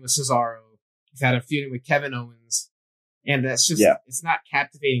feuding with Cesaro. We've had a feuding with Kevin Owens. And that's just, It's not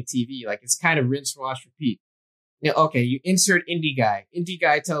captivating TV. Like, it's kind of rinse, wash, repeat. You know, okay, you insert indie guy. Indie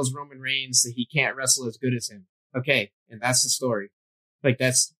guy tells Roman Reigns that he can't wrestle as good as him. Okay, and that's the story. Like,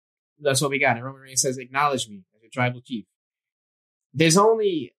 that's what we got. And Roman Reigns says, acknowledge me as your tribal chief. There's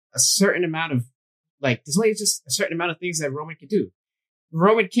only a certain amount of, there's only just a certain amount of things that Roman can do.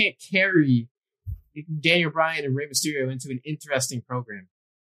 Roman can't carry Daniel Bryan and Rey Mysterio into an interesting program.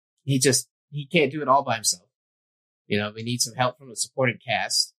 He can't do it all by himself. You know, we need some help from the supporting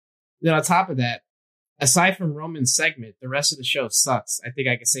cast. Then on top of that, aside from Roman's segment, the rest of the show sucks. I think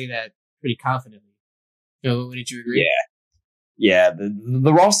I can say that pretty confidently. Wouldn't you agree? Yeah.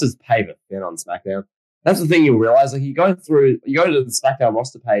 The roster's paper thin on SmackDown. That's the thing you'll realize. Like, you go to the SmackDown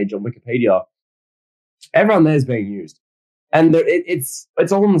roster page on Wikipedia, everyone there's being used. And it's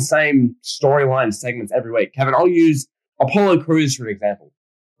all in the same storyline segments every week. Kevin, I'll use Apollo Crews for an example.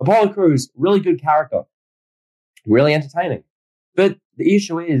 Apollo Crews, really good character. Really entertaining. But the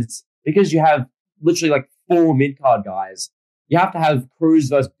issue is, because you have literally 4 mid-card guys, you have to have Crews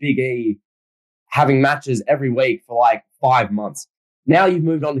versus Big E having matches every week for 5 months. Now you've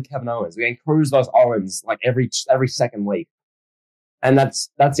moved on to Kevin Owens. We're getting Crews versus Owens every second week. And that's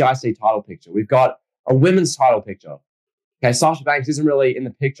the IC title picture. We've got a women's title picture. Okay, Sasha Banks isn't really in the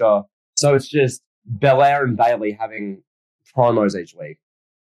picture, so it's just Belair and Bayley having promos each week.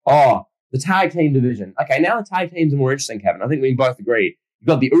 Oh, the tag team division. Okay, now the tag teams are more interesting, Kevin. I think we can both agree. You've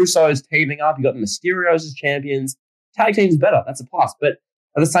got the Usos teaming up. You've got the Mysterios as champions. Tag team's better. That's a plus. But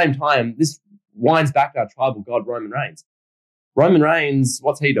at the same time, this winds back to our tribal god, Roman Reigns. Roman Reigns,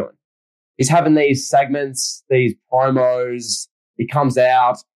 what's he doing? He's having these segments, these promos. He comes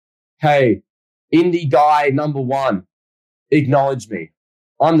out, hey, indie guy number 1, acknowledge me.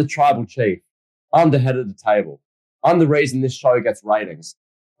 I'm the tribal chief. I'm the head of the table. I'm the reason this show gets ratings.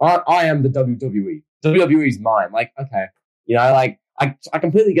 I am the WWE. WWE's mine. Okay. You know, I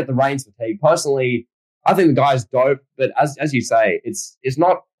completely get the Reigns fatigue. Personally, I think the guy's dope, but as you say, it's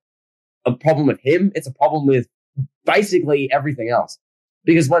not a problem with him. It's a problem with basically everything else.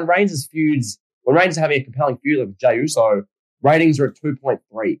 Because when Reigns is having a compelling feud like with Jey Uso, ratings are at 2.3.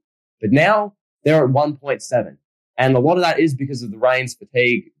 But now they're at 1.7. And a lot of that is because of the Reigns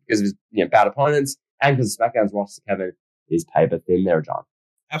fatigue, because of his bad opponents, and because SmackDown's roster, Kevin, is paper thin there, John.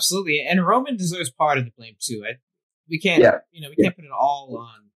 Absolutely. And Roman deserves part of the blame too. We can't put it all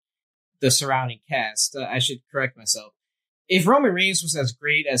on the surrounding cast. I should correct myself. If Roman Reigns was as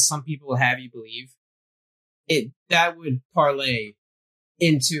great as some people have you believe, that would parlay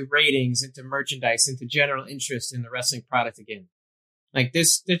into ratings, into merchandise, into general interest in the wrestling product again. Like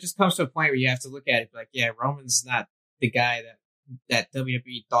this, there just comes to a point where you have to look at it like, yeah, Roman's not the guy that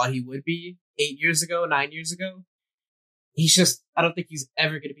WWE thought he would be 9 years ago. He's just, I don't think he's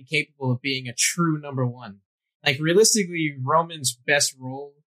ever going to be capable of being a true number one. Like realistically, Roman's best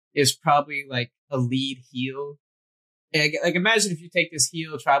role is probably like a lead heel. Like imagine if you take this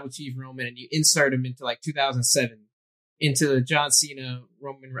heel tribal chief Roman and you insert him into like 2007 into the John Cena,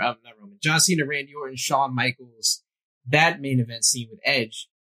 Randy Orton, Shawn Michaels, that main event scene with Edge.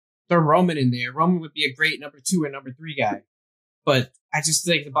 Throw Roman in there. Roman would be a great number 2 or number 3 guy. But I just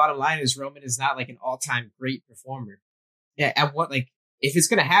think the bottom line is Roman is not like an all-time great performer. Yeah, if it's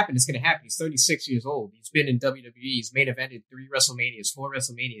going to happen, it's going to happen. He's 36 years old. He's been in WWE. He's main evented 3 WrestleManias, 4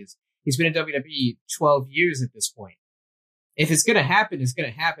 WrestleManias. He's been in WWE 12 years at this point. If it's going to happen, it's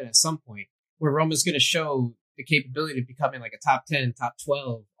going to happen at some point where Roman's going to show the capability of becoming like a top 10, top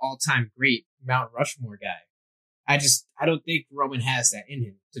 12, all-time great Mount Rushmore guy. I don't think Roman has that in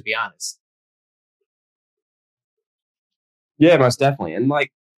him, to be honest. Yeah, most definitely. And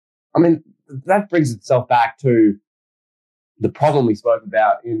that brings itself back to the problem we spoke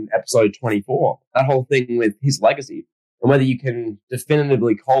about in episode 24, that whole thing with his legacy and whether you can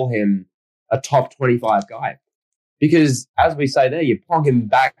definitively call him a top 25 guy. Because as we say there, you plonk him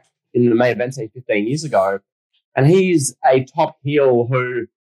back in the main event, say 15 years ago, and he's a top heel who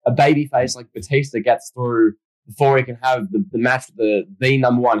a babyface like Batista gets through before he can have the match with the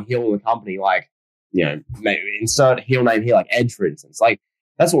number one heel in the company, like, maybe insert a heel name here, like Edge, for instance. Like,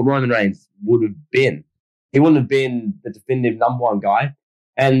 that's what Roman Reigns would have been. He wouldn't have been the definitive number one guy.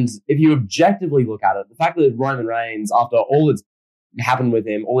 And if you objectively look at it, the fact that Roman Reigns, after all that's happened with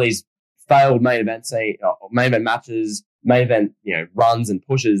him, all these failed main event matches, main event, runs and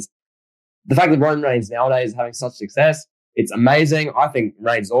pushes, the fact that Roman Reigns nowadays is having such success, it's amazing. I think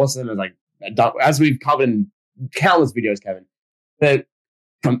Reigns is awesome. And as we've covered in countless videos, Kevin, that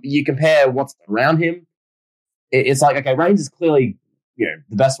you compare what's around him, it's like, okay, Reigns is clearly,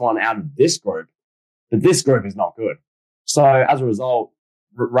 the best one out of this group, but this group is not good. So as a result,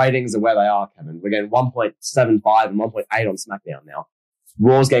 ratings are where they are, Kevin. We're getting 1.75 and 1.8 on SmackDown now.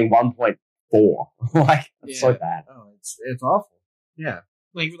 Raw's getting 1.4. It's so bad. Oh, it's awful. Yeah.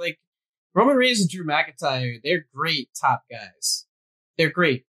 Like Roman Reigns and Drew McIntyre, they're great top guys. They're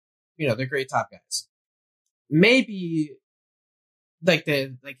great. They're great top guys. Maybe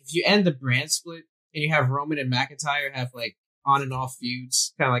if you end the brand split and you have Roman and McIntyre have like on and off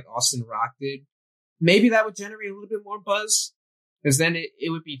feuds, kind of like Austin Rock did, maybe that would generate a little bit more buzz, because then it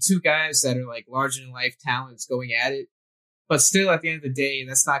would be 2 guys that are like larger than life talents going at it. But still, at the end of the day,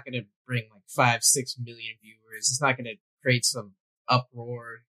 that's not going to bring like 5-6 million viewers. It's not going to create some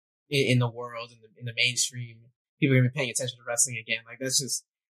uproar in the world, in the mainstream. People are going to be paying attention to wrestling again. Like, that's just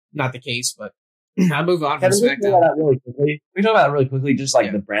not the case. But I'll move on from SmackDown. We talk about that really quickly, just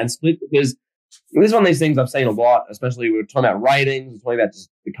like the brand split, because this is one of these things I've seen a lot, especially we were talking about ratings, we're talking about just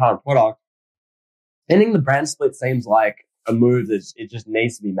the current product. Ending the brand split seems like a move that it just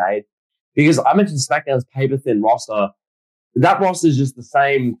needs to be made. Because I mentioned SmackDown's paper-thin roster. That roster is just the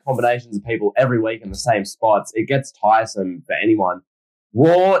same combinations of people every week in the same spots. It gets tiresome for anyone.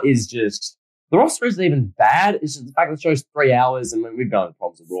 Raw is just... The roster isn't even bad. It's just the fact that the show's 3 hours, and we've gone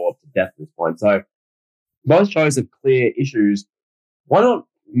problems with Raw to death at this point. So both shows have clear issues. Why not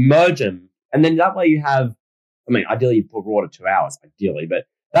merge them? And then that way you have... ideally you put Raw to 2 hours, ideally. But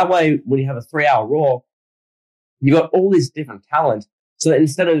that way, when you have a 3-hour Raw, you got all this different talent. So that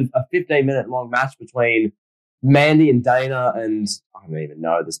instead of a 15-minute long match between Mandy and Dana and, I don't even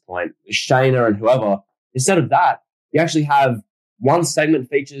know at this point, Shayna and whoever, instead of that, you actually have one segment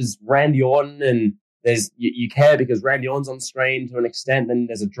features Randy Orton, and you care because Randy Orton's on screen to an extent. Then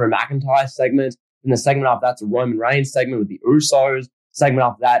there's a Drew McIntyre segment. And the segment after that's a Roman Reigns segment with the Usos. Segment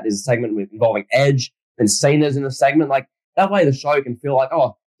after that is a segment involving Edge. And Cena's in the segment. Like, that way the show can feel like,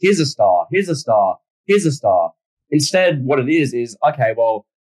 oh, here's a star, here's a star, here's a star. Instead, what it is, okay, well,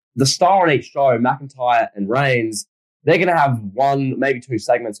 the star on each show, McIntyre and Reigns, they're going to have 1, maybe 2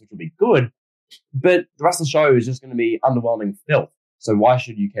 segments, which will be good, but the rest of the show is just going to be underwhelming filth. So why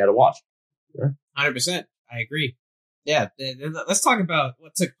should you care to watch? Yeah. 100%. I agree. Yeah, let's talk about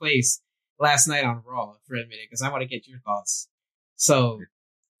what took place last night on Raw for a minute, because I want to get your thoughts. So,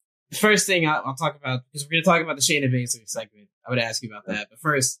 the first thing I'll talk about, because we're going to talk about the Shayna Baszler segment. I would ask you about that. But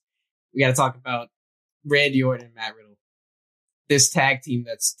first, we got to talk about Randy Orton and Matt Riddle. This tag team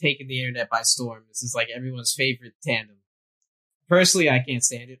that's taken the internet by storm. This is like everyone's favorite tandem. Personally, I can't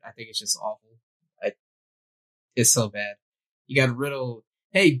stand it. I think it's just awful. It's so bad. You got Riddle,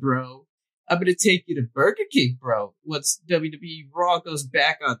 hey, bro, I'm going to take you to Burger King, bro. Once WWE Raw goes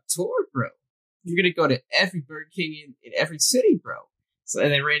back on tour, bro. You're going to go to every Burger King in every city, bro. So, and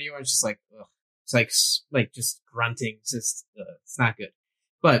then Randy Orton's just like, ugh. It's like just grunting. It's not good.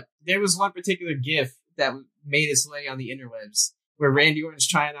 But there was one particular GIF that made its way on the interwebs where Randy Orton's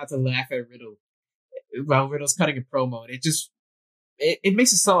trying not to laugh at Riddle while Riddle's cutting a promo. And it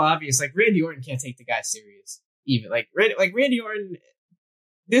makes it so obvious. Like, Randy Orton can't take the guy serious. Even like Randy Orton,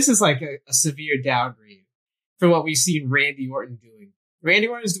 this is like a severe downgrade from what we've seen Randy Orton doing. Randy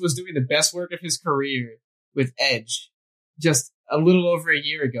Orton was doing the best work of his career with Edge just a little over a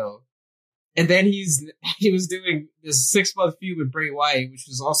year ago. And then he was doing this 6-month feud with Bray Wyatt, which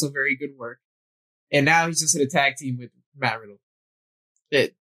was also very good work. And now he's just in a tag team with Matt Riddle.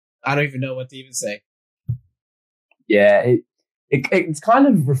 I don't even know what to even say. Yeah, it's kind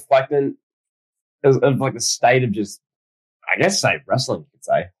of reflecting of like the state of just, I guess, say wrestling, you could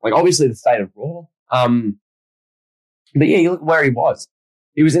say. Like, obviously the state of Raw. But yeah, you look where he was.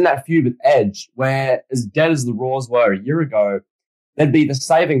 He was in that feud with Edge, where as dead as the Raws were a year ago, there'd be the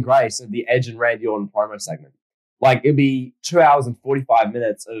saving grace of the Edge and Randy Orton promo segment. Like, it'd be 2 hours and 45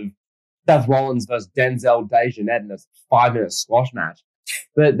 minutes of Seth Rollins versus Denzel Dejanette in a 5-minute squash match.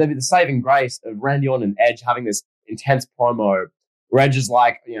 But there'd be the saving grace of Randy Orton and Edge having this intense promo where Edge is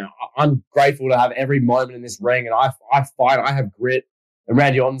like, I'm grateful to have every moment in this ring, and I fight, I have grit. And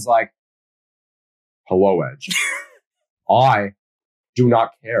Randy Orton's like, hello, Edge. I do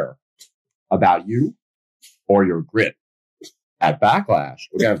not care about you or your grit. At Backlash,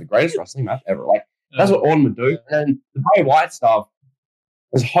 we're going to have the greatest wrestling match ever. Like, that's what Orton would do. And the Bray Wyatt stuff,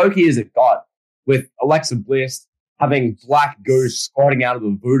 as hokey as it got, with Alexa Bliss having Black Goose squatting out of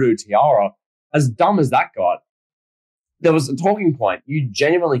the voodoo tiara, as dumb as that got, there was a talking point. You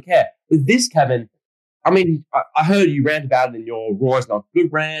genuinely care. With this, Kevin, I mean, I heard you rant about it in your Raw is Not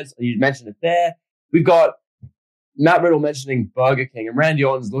Good rants, and you mentioned it there. We've got Matt Riddle mentioning Burger King, and Randy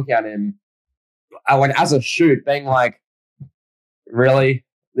Orton's looking at him like as a shoot, being like, really?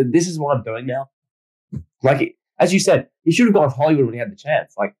 This is what I'm doing now? Like, as you said, he should have gone Hollywood when he had the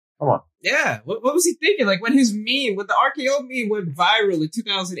chance. Like, come on. Yeah. What was he thinking? Like, when the RKO meme went viral in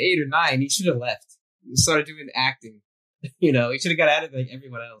 2008 or 9, he should have left. He started doing acting. He should have got out of like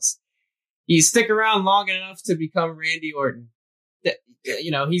everyone else. He stick around long enough to become Randy Orton.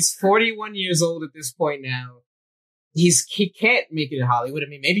 He's 41 years old at this point now. He can't make it in Hollywood. I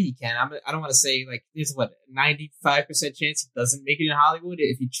mean, maybe he can. I don't want to say, like, there's 95% chance he doesn't make it in Hollywood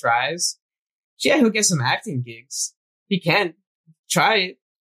if he tries. Yeah, he'll get some acting gigs. He can try it,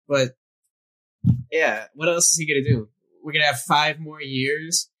 but yeah, what else is he gonna do? We're gonna have 5 more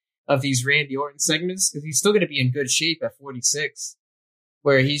years of these Randy Orton segments, because he's still gonna be in good shape at 46,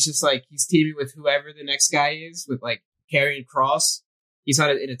 where he's just like, he's teaming with whoever the next guy is, with like Karrion Kross. He's in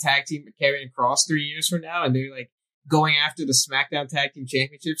a tag team with Karrion Kross 3 years from now, and they're like going after the SmackDown Tag Team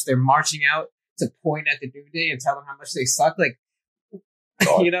Championships. They're marching out to point at the New Day and tell them how much they suck. Like,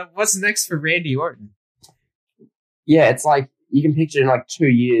 what's next for Randy Orton? Yeah, it's like, you can picture in like 2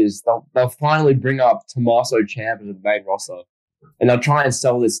 years, they'll finally bring up Tommaso Ciampa to the main roster, and they'll try and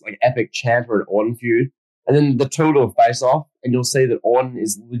sell this like epic Ciampa and Orton feud, and then the two will face off, and you'll see that Orton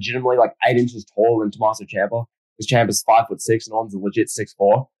is legitimately like 8 inches taller than Tommaso Ciampa, because Ciampa's 5'6" and Orton's a legit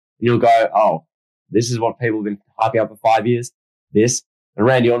 6'4", and you'll go, oh, this is what people have been hyping up for 5 years. This. And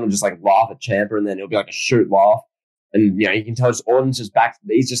Randy Orton will just like laugh at Ciampa, and then it'll be like a shoot laugh. And, you can tell just Orton's just back.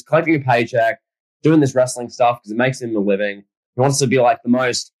 He's just collecting a paycheck, doing this wrestling stuff because it makes him a living. He wants to be like the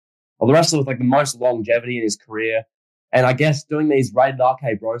wrestler with like the most longevity in his career. And I guess doing these Rated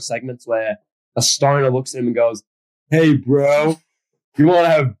RK Bro segments where a stoner looks at him and goes, hey, bro, you want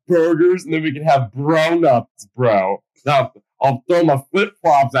to have burgers? And then we can have bro nuts, bro. Now, I'll throw my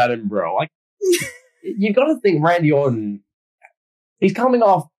flip-flops at him, bro. Like, you got to think Randy Orton, he's coming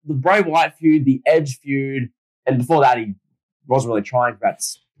off the Bray Wyatt feud, the Edge feud, and before that he wasn't really trying for about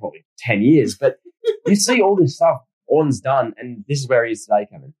probably 10 years. But you see all this stuff Orton's done, and this is where he is today,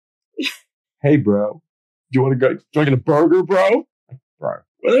 Kevin. Hey, bro, do you want to go get a burger, bro? Like, bro,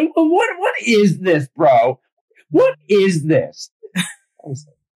 what is this, bro? What is this?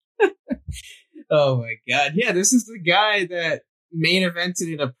 Oh my God. Yeah, this is the guy that main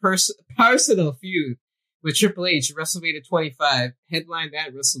evented in a personal feud with Triple H, WrestleMania 25, headlined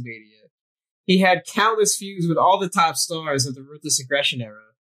that WrestleMania. He had countless feuds with all the top stars of the Ruthless Aggression era.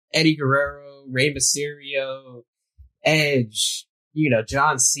 Eddie Guerrero, Rey Mysterio, Edge,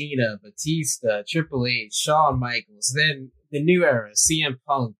 John Cena, Batista, Triple H, Shawn Michaels, then the new era, CM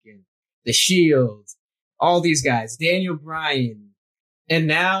Punk and The Shield, all these guys, Daniel Bryan. And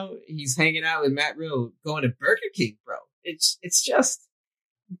now he's hanging out with Matt Riddle going to Burger King, bro. It's just,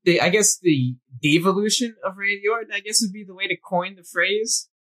 I guess the devolution of Randy Orton, I guess would be the way to coin the phrase.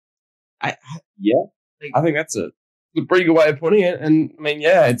 I think that's a pretty good way of putting it. And I mean,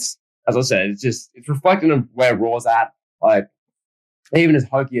 yeah, it's, as I said, it's reflecting of where Raw's at. Like, even as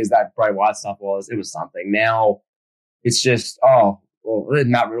hokey as that Bray Wyatt stuff was, it was something. Now it's just,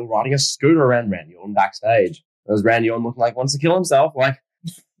 Matt Riddle riding a scooter around Randy Orton backstage. There's Randy Orton looking like he wants to kill himself. Like,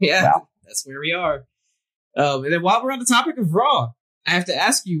 yeah, wow. That's where we are. And then while we're on the topic of Raw, I have to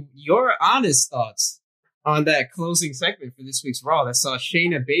ask you your honest thoughts on that closing segment for this week's Raw that saw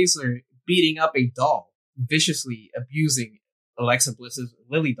Shayna Baszler beating up a doll, viciously abusing Alexa Bliss's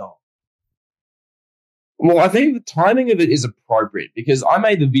Lily doll. Well, I think the timing of it is appropriate because I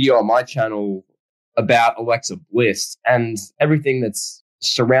made the video on my channel about Alexa Bliss and everything that's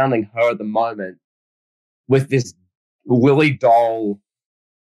surrounding her at the moment with this Lily doll.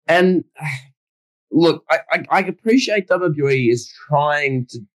 And look, I appreciate WWE is trying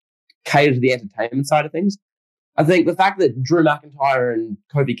to cater to the entertainment side of things. I think the fact that Drew McIntyre and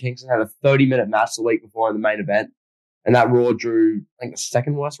Kofi Kingston had a 30-minute match the week before in the main event, and that Raw drew, I think, the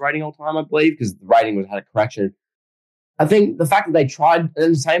second worst rating all time, I believe, because the rating had a correction. I think the fact that they tried an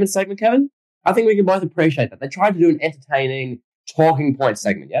entertainment segment, Kevin, I think we can both appreciate that. They tried to do an entertaining talking point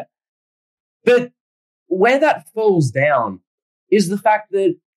segment, yeah? But where that falls down is the fact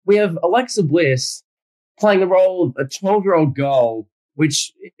that we have Alexa Bliss playing the role of a 12-year-old girl,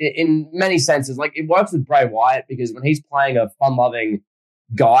 which in many senses, like, it works with Bray Wyatt because when he's playing a fun-loving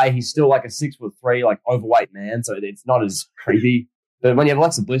guy, he's still like a 6'3", like, overweight man, so it's not as creepy. But when you have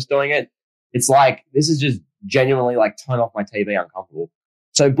Alexa Bliss doing it, it's like, this is just genuinely like turn off my TV uncomfortable.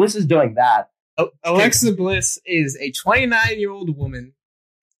 So Bliss is doing that. Alexa Bliss is a 29-year-old woman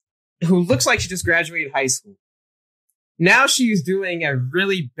who looks like she just graduated high school. Now she's doing a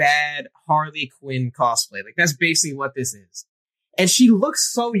really bad Harley Quinn cosplay. Like, that's basically what this is. And she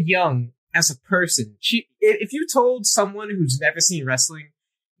looks so young as a person. If you told someone who's never seen wrestling,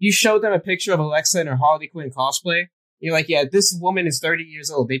 you showed them a picture of Alexa in her Harley Quinn cosplay, you're like, yeah, this woman is 30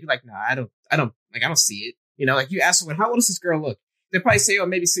 years old. They'd be like, no, I don't see it. Like, you ask someone, how old does this girl look? They'd probably say, oh,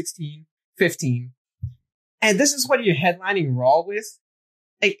 maybe 16, 15. And this is what you're headlining Raw with?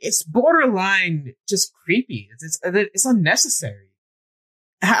 Like, it's borderline just creepy. It's unnecessary.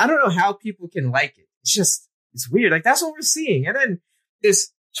 I don't know how people can like it. It's weird. Like, that's what we're seeing. And then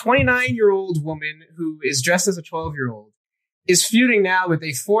this 29-year-old woman who is dressed as a 12-year-old is feuding now with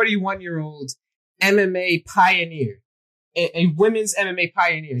a 41-year-old MMA pioneer, a women's MMA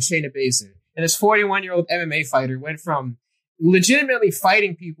pioneer, Shayna Baszler. And this 41-year-old MMA fighter went from legitimately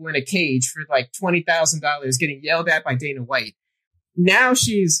fighting people in a cage for like $20,000, getting yelled at by Dana White. Now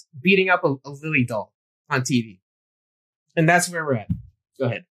she's beating up a Lily doll on TV. And that's where we're at. Go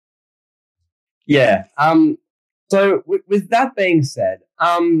ahead. Yeah. So with that being said,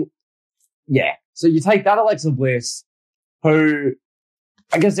 yeah. So you take that Alexa Bliss, who,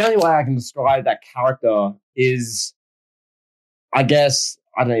 I guess the only way I can describe that character is, I guess,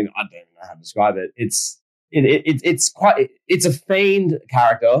 I don't even know how to describe it. It's a feigned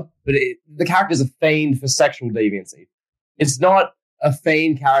character, but the character is a feigned for sexual deviancy. It's not a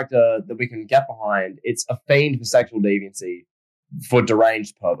feigned character that we can get behind. It's a feigned for sexual deviancy for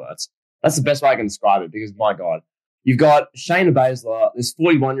deranged perverts. That's the best way I can describe it because, my God, you've got Shayna Baszler, this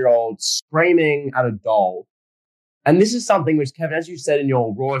 41-year-old screaming at a doll. And this is something which, Kevin, as you said in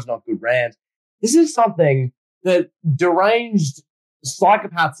your Raw is Not Good rant, this is something that deranged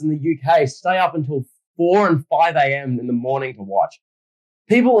psychopaths in the UK stay up until 4 and 5 a.m. in the morning to watch.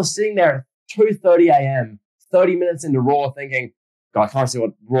 People are sitting there at 2:30 a.m., 30 minutes into Raw thinking, God, I can't see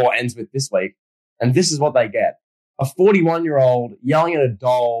what Raw ends with this week. And this is what they get. A 41-year-old yelling at a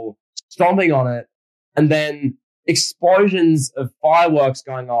doll, stomping on it, and then explosions of fireworks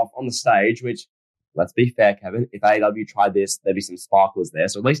going off on the stage, which, let's be fair, Kevin, if AEW tried this, there'd be some sparklers there.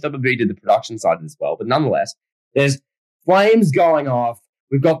 So at least WWE did the production side as well. But nonetheless, there's flames going off.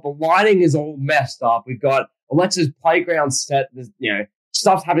 We've got the lighting is all messed up. We've got Alexa's playground set. There's,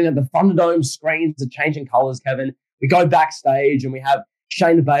 stuff's happening at the Thunderdome screens are changing colors, Kevin. We go backstage and we have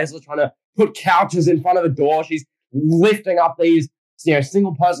Shayna Baszler trying to put couches in front of a door. She's lifting up these,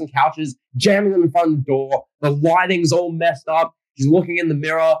 single person couches, jamming them in front of the door. The lighting's all messed up. She's looking in the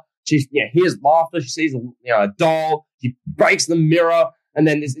mirror. She hears laughter. She sees a doll. She breaks the mirror, and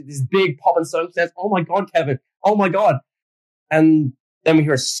then this big pop and circumstance. Oh my God, Kevin! Oh my God! And then we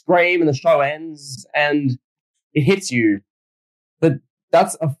hear a scream, and the show ends, and it hits you that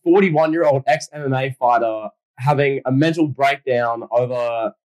that's a 41-year-old ex-MMA fighter having a mental breakdown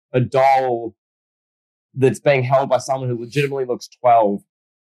over a doll that's being held by someone who legitimately looks 12.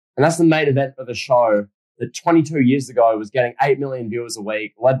 And that's the main event of a show that 22 years ago was getting 8 million viewers a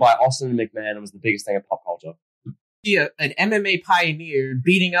week, led by Austin McMahon, and was the biggest thing in pop culture. Yeah, an MMA pioneer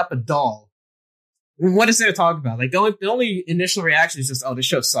beating up a doll. What is there to talk about? Like, the only initial reaction is just, oh, this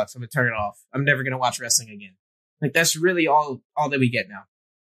show sucks. I'm going to turn it off. I'm never going to watch wrestling again. Like, that's really all that we get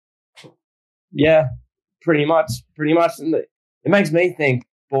now. Yeah, pretty much. And it makes me think,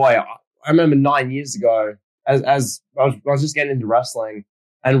 boy, I remember 9 years ago, as I was just getting into wrestling,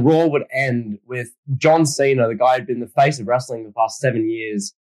 and Raw would end with John Cena, the guy who'd been the face of wrestling the past 7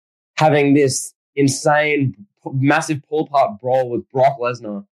 years, having this insane, massive pull-apart brawl with Brock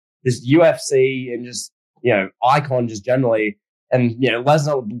Lesnar, this UFC and just, icon just generally. And,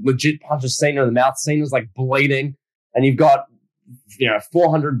 Lesnar legit punches Cena in the mouth. Cena's like bleeding. And you've got,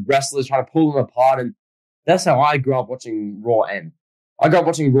 400 wrestlers trying to pull them apart. And that's how I grew up watching Raw end. I grew up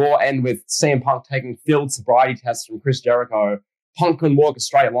watching Raw end with CM Punk taking field sobriety tests from Chris Jericho. Punk couldn't walk a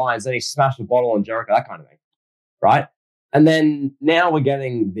straight line, then he smashed a bottle on Jericho, that kind of thing. Right? And then now we're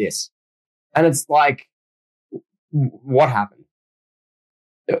getting this. And it's like, what happened?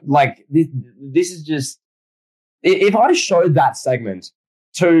 Like, this is just... If I showed that segment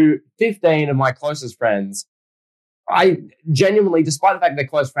to 15 of my closest friends, I genuinely, despite the fact they're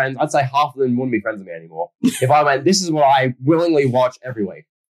close friends, I'd say half of them wouldn't be friends with me anymore. If I went, this is what I willingly watch every week.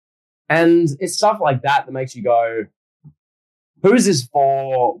 And it's stuff like that makes you go, who is this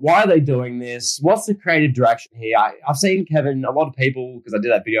for? Why are they doing this? What's the creative direction here? I've seen, Kevin, a lot of people, because I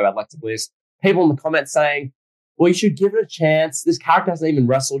did that video about Alexa Bliss, people in the comments saying, well, you should give it a chance. This character hasn't even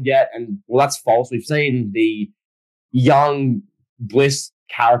wrestled yet. And, well, that's false. We've seen the young Bliss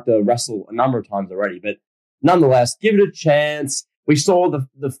character wrestle a number of times already. But nonetheless, give it a chance. We saw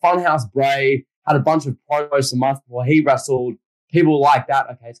the Funhouse Bray had a bunch of promos a month before he wrestled. People like that.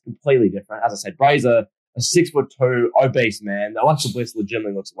 Okay, it's completely different. As I said, Bray's a 6'2" obese man. Alexa Bliss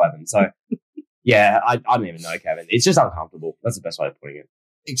legitimately looks 11. So, yeah, I don't even know, Kevin. It's just uncomfortable. That's the best way of putting it.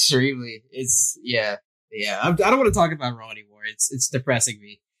 Extremely. It's, yeah. I don't want to talk about Raw anymore. It's depressing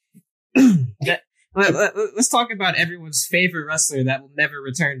me. Let's talk about everyone's favorite wrestler that will never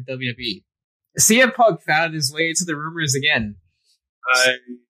return to WWE. CM Punk found his way into the rumors again.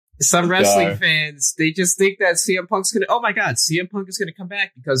 Some wrestling fans, they just think that CM Punk's going to... Oh my God, CM Punk is going to come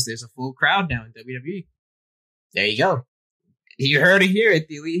back because there's a full crowd now in WWE. There you go. You heard it here at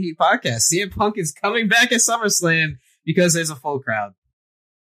the Elite Heat Podcast. CM Punk is coming back at SummerSlam because there's a full crowd.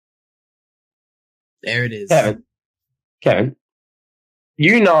 There it is. Kevin,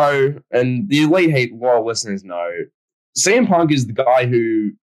 you know, and the Elite Heat loyal listeners know, CM Punk is the guy who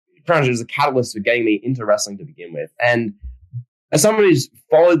pretty much was a catalyst for getting me into wrestling to begin with. And as someone who's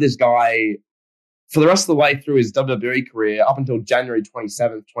followed this guy for the rest of the way through his WWE career up until January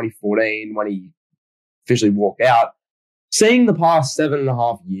 27th, 2014, when he officially walked out, seeing the past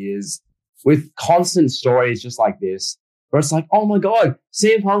 7.5 years with constant stories just like this, where it's like, oh my God,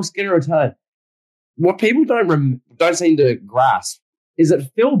 CM Punk's going to return. What people don't seem to grasp is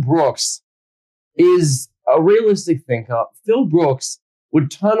that Phil Brooks is a realistic thinker. Phil Brooks would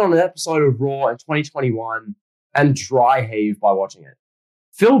turn on an episode of Raw in 2021 and dry heave by watching it.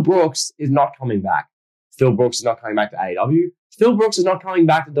 Phil Brooks is not coming back. Phil Brooks is not coming back to AEW. Phil Brooks is not coming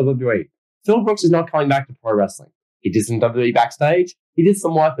back to WWE. Phil Brooks is not coming back to pro wrestling. He did some WWE backstage. He did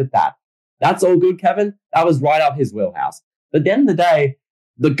some work with that. That's all good, Kevin. That was right up his wheelhouse. But at the end of the day,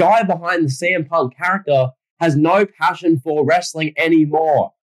 the guy behind the CM Punk character has no passion for wrestling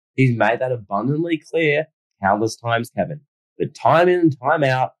anymore. He's made that abundantly clear countless times, Kevin. But time in and time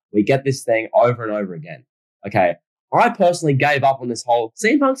out, we get this thing over and over again. Okay, I personally gave up on this whole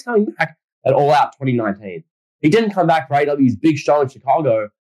CM Punk's coming back at All Out 2019. He didn't come back for AEW's big show in Chicago,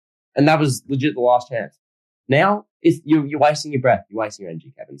 and that was legit the last chance. Now, you're wasting your breath. You're wasting your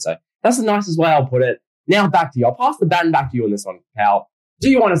energy, Kevin. So that's the nicest way I'll put it. Now back to you. I'll pass the baton back to you on this one, pal. Do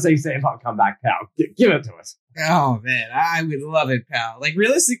you want to see CM Punk come back, pal? Give it to us. Oh, man. I would love it, pal. Like,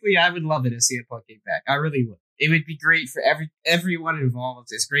 realistically, I would love it if CM Punk came back. I really would. It would be great for everyone involved.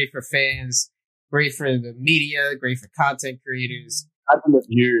 It's great for fans, great for the media, great for content creators. And the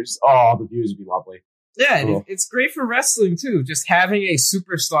views. Oh, the views would be lovely. Yeah, and it's great for wrestling, too. Just having a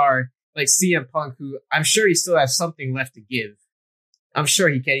superstar like CM Punk, who I'm sure he still has something left to give. I'm sure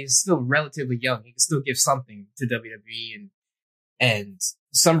he can. He's still relatively young. He can still give something to WWE, and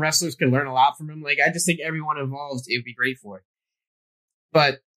some wrestlers can learn a lot from him. Like, I just think everyone involved, it would be great for it.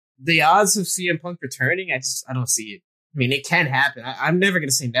 But the odds of CM Punk returning, I don't see it. I mean, it can happen. I'm never going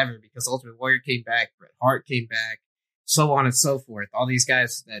to say never, because Ultimate Warrior came back, Bret Hart came back, so on and so forth. All these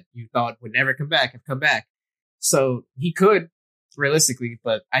guys that you thought would never come back have come back. So he could, realistically,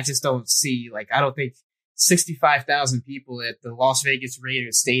 but I just don't see, like, I don't think 65,000 people at the Las Vegas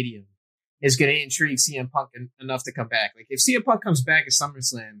Raiders Stadium is going to intrigue CM Punk enough to come back. Like, if CM Punk comes back at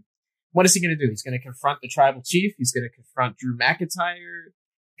SummerSlam, what is he going to do? He's going to confront the Tribal Chief. He's going to confront Drew McIntyre,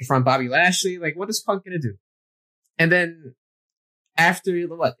 confront Bobby Lashley. Like, what is Punk going to do? And then after,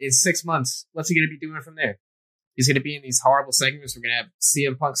 in 6 months, what's he going to be doing from there? He's going to be in these horrible segments. We're going to have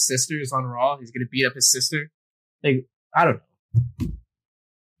CM Punk's sisters on Raw. He's going to beat up his sister. Like, I don't know.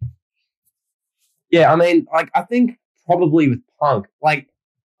 Yeah, I mean, like, I think probably with Punk, like,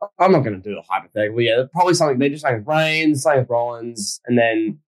 I'm not going to do it hypothetically. Yeah, probably something, they just saying Reigns, saying Rollins, and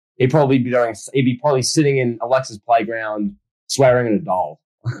then he'd be probably sitting in Alexa's playground swearing at a doll.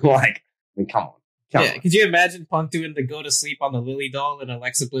 Like, I mean, come on. Yeah, could you imagine Punk doing the go to sleep on the Lily doll and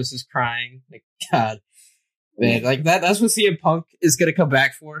Alexa Bliss is crying? Like, God. Man, like that's what CM Punk is going to come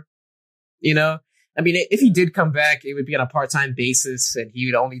back for. You know? I mean, if he did come back, it would be on a part-time basis, and he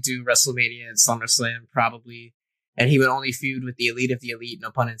would only do WrestleMania and SummerSlam, probably. And he would only feud with the Elite of the Elite,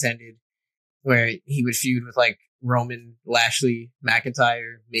 no pun intended, where he would feud with, like, Roman, Lashley,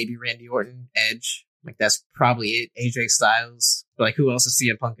 McIntyre, maybe Randy Orton, Edge. Like, that's probably it. AJ Styles. But, like, who else is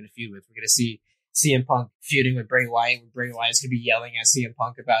CM Punk going to feud with? We're going to see CM Punk feuding with Bray Wyatt, when Bray Wyatt's going to be yelling at CM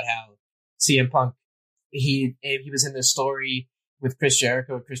Punk about how CM Punk, he was in this story with Chris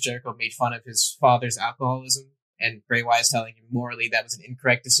Jericho. Chris Jericho made fun of his father's alcoholism, and Bray Wyatt's telling him morally that was an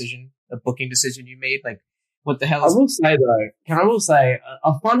incorrect decision, a booking decision you made. Like, what the hell is... I will say,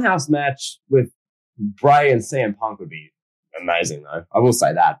 a Funhouse match with Bray and CM Punk would be amazing, though. I will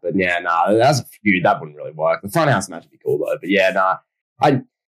say that. But yeah, that's a feud. That wouldn't really work. The Funhouse match would be cool, though. But yeah,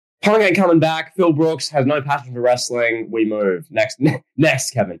 Punk ain't coming back. Phil Brooks has no passion for wrestling. We move.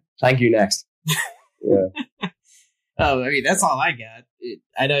 Next, Kevin. Thank you, next. Yeah. Oh, I mean, that's all I got.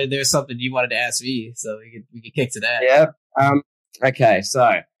 I know there's something you wanted to ask me, so we could kick to that. Yeah. Okay,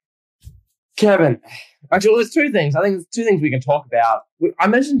 so Kevin, actually, there's two things. I think there's two things we can talk about. I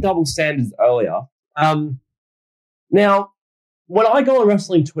mentioned double standards earlier. Now, when I go on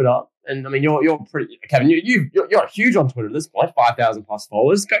wrestling Twitter, and I mean, you're pretty, Kevin. You're huge on Twitter at this point. 5,000 plus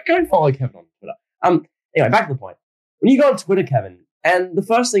followers. Go and follow Kevin on Twitter. Anyway, back to the point. When you go on Twitter, Kevin, and the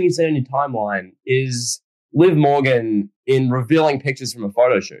first thing you see on your timeline is Liv Morgan in revealing pictures from a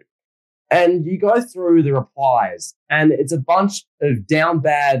photo shoot, and you go through the replies, and it's a bunch of down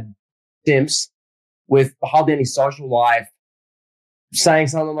bad dimps with hardly any social life, saying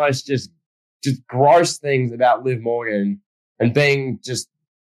some of the most just gross things about Liv Morgan and being just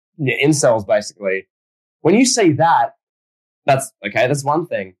incels, basically. When you see that, that's okay, that's one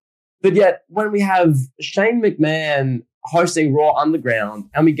thing. But yet, when we have Shane McMahon hosting Raw Underground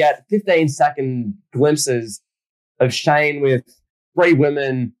and we get 15-second glimpses of Shane with 3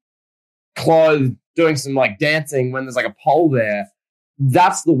 women clothed doing some like dancing when there's like a pole there,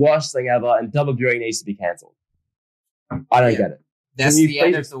 that's the worst thing ever, and WWE needs to be cancelled. I don't get it. That's the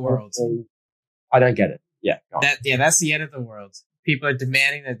end of the world. I don't get it. Yeah. That's the end of the world. People are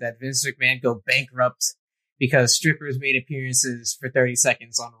demanding that Vince McMahon go bankrupt because strippers made appearances for 30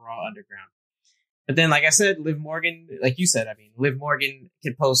 seconds on Raw Underground. But then, like I said, Liv Morgan, like you said, I mean, Liv Morgan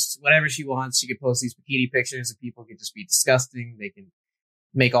can post whatever she wants. She can post these bikini pictures and people can just be disgusting. They can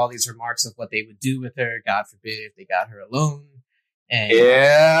make all these remarks of what they would do with her. God forbid if they got her alone. And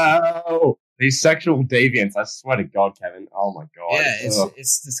yeah. These sexual deviants. I swear to God, Kevin. Oh my God. Yeah,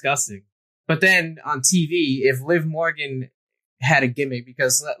 it's disgusting. But then on TV, if Liv Morgan had a gimmick,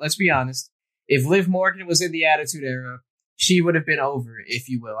 because let's be honest, if Liv Morgan was in the Attitude Era, she would have been over, if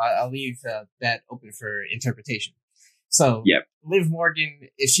you will. I'll leave that open for interpretation. So, yep. Liv Morgan,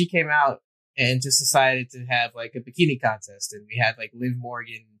 if she came out and just decided to have like a bikini contest, and we had like Liv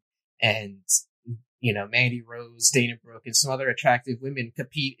Morgan and, you know, Mandy Rose, Dana Brooke, and some other attractive women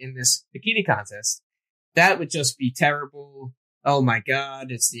compete in this bikini contest, that would just be terrible. Oh my God,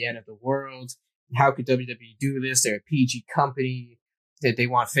 it's the end of the world. How could WWE do this? They're a PG company. That they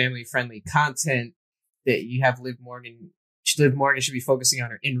want family-friendly content. That you have Liv Morgan. Liv Morgan should be focusing on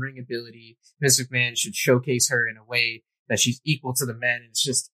her in-ring ability. Vince McMahon should showcase her in a way that she's equal to the men. It's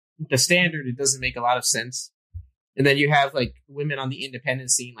just the standard. It doesn't make a lot of sense. And then you have like women on the independent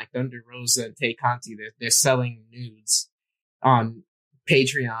scene, like Thunder Rosa and Tay Conti. They're selling nudes on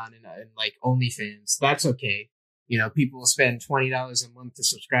Patreon and like OnlyFans. That's okay. You know, people will spend $20 a month to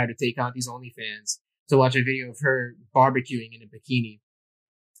subscribe to Tay Conti's OnlyFans. to watch a video of her barbecuing in a bikini.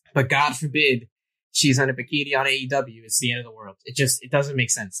 But God forbid she's on a bikini on AEW. It's the end of the world. It doesn't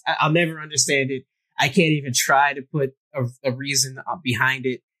make sense. I'll never understand it. I can't even try to put a reason behind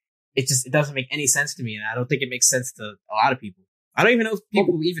it. It doesn't make any sense to me. And I don't think it makes sense to a lot of people. I don't even know if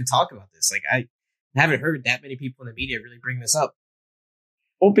people even talk about this. Like, I haven't heard that many people in the media really bring this up.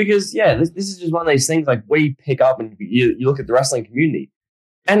 Well, because, this is just one of those things, like, we pick up and you look at the wrestling community.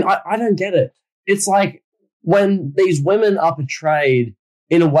 And I don't get it. It's like when these women are portrayed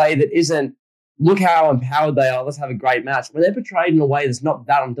in a way that isn't, look how empowered they are, let's have a great match. When they're portrayed in a way that's not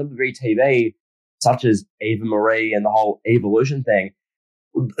that on WWE TV, such as Eva Marie and the whole Evolution thing,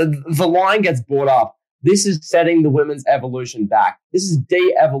 the line gets brought up. This is setting the women's evolution back. This is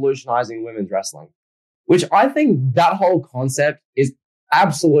de-evolutionizing women's wrestling, which I think that whole concept is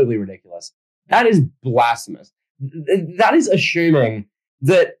absolutely ridiculous. That is blasphemous. That is assuming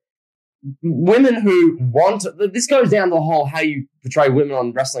that women who want to, this goes down to the whole how you portray women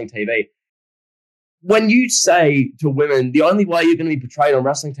on wrestling TV. When you say to women, the only way you're going to be portrayed on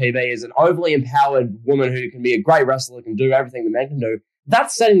wrestling TV is an overly empowered woman who can be a great wrestler, can do everything the men can do,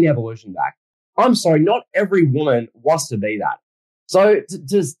 that's setting the evolution back. I'm sorry, not every woman wants to be that. So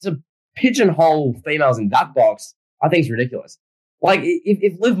to pigeonhole females in that box, I think is ridiculous. Like,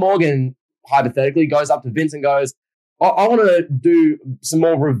 if Liv Morgan, hypothetically, goes up to Vince and goes, I want to do some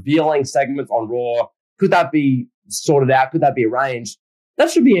more revealing segments on Raw. Could that be sorted out? Could that be arranged?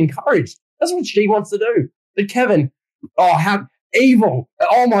 That should be encouraged. That's what she wants to do. But Kevin, how evil.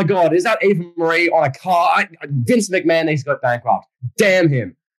 Oh my God, is that Eva Marie on a car? Vince McMahon needs to go bankrupt. Damn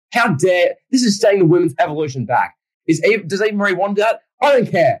him. How dare, this is setting the women's evolution back. Does Eva Marie want to do that? I don't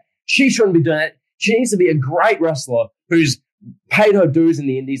care. She shouldn't be doing it. She needs to be a great wrestler who's paid her dues in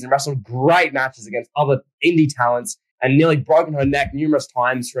the indies and wrestled great matches against other indie talents and nearly broken her neck numerous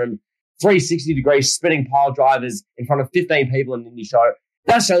times from 360-degree spinning pile drivers in front of 15 people in an indie show.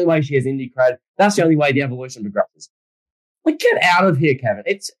 That's the only way she has indie cred. That's the only way the evolution progresses. Like, get out of here, Kevin.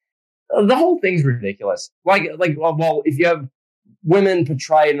 The whole thing's ridiculous. Well, if you have women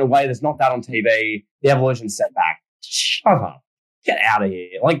portrayed in a way that's not that on TV, the evolution's set back. Shut up. Get out of here.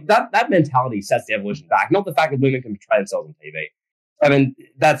 Like, that mentality sets the evolution back, not the fact that women can portray themselves on TV. I mean,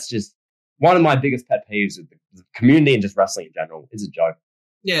 that's just one of my biggest pet peeves with the community and just wrestling in general. It's a joke.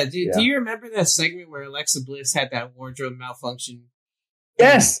 Yeah, do you remember that segment where Alexa Bliss had that wardrobe malfunction?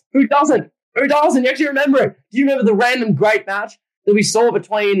 Yes. Who doesn't? Who doesn't? You actually remember it. Do you remember the random great match that we saw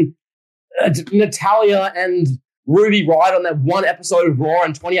between Natalia and Ruby Riott on that one episode of Raw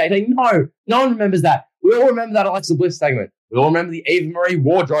in 2018? No one remembers that. We all remember that Alexa Bliss segment. We all remember the Eva Marie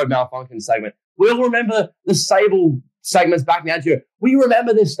wardrobe malfunction segment. We all remember the Sable segments back in the attitude. We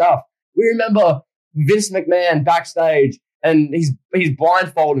remember this stuff. We remember Vince McMahon backstage and he's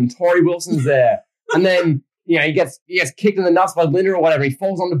blindfolded and Tori Wilson's there. And then, he gets kicked in the nuts by Linda or whatever. He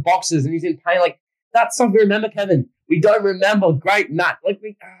falls on the boxes and he's in pain. Like, that's something we remember, Kevin. We don't remember great Matt. Like,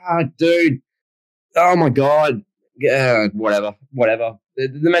 dude. Oh my God. Whatever.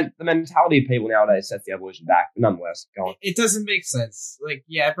 The mentality of people nowadays sets the evolution back. But nonetheless, go on. It doesn't make sense. Like,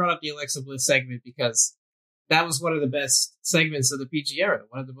 I brought up the Alexa Bliss segment because that was one of the best segments of the PG era.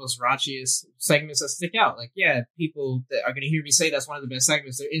 One of the most raunchiest segments that stick out. Like, people that are going to hear me say that's one of the best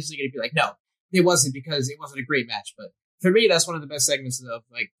segments, they're instantly going to be like, no, it wasn't, because it wasn't a great match. But for me, that's one of the best segments of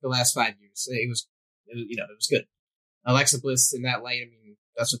like the last 5 years. It was good. Alexa Bliss in that light, I mean,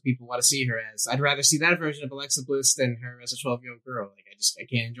 that's what people want to see her as. I'd rather see that version of Alexa Bliss than her as a 12-year-old girl. Like, I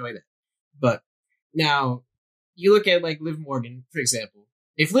can't enjoy that. But now, you look at like Liv Morgan, for example.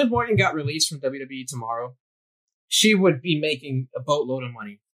 If Liv Morgan got released from WWE tomorrow, she would be making a boatload of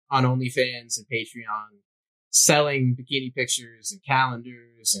money on OnlyFans and Patreon, selling bikini pictures and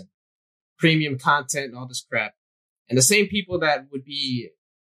calendars and premium content and all this crap. And the same people that would be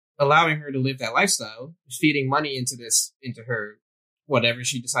allowing her to live that lifestyle, feeding money into her, whatever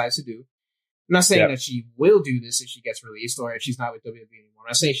she decides to do. I'm not saying that she will do this if she gets released or if she's not with WWE anymore. I'm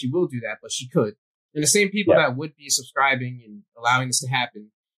not saying she will do that, but she could. And the same people that would be subscribing and allowing this to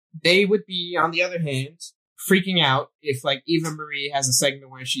happen, they would be, on the other hand, freaking out if, like, Eva Marie has a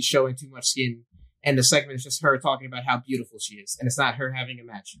segment where she's showing too much skin and the segment is just her talking about how beautiful she is and it's not her having a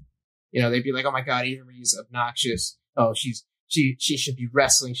match. They'd be like, oh my God, Eva Marie's obnoxious. Oh, she should be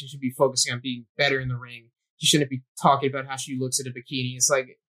wrestling. She should be focusing on being better in the ring. She shouldn't be talking about how she looks in a bikini. It's like,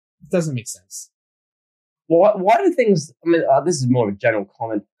 it doesn't make sense. Well, why do things, I mean, this is more of a general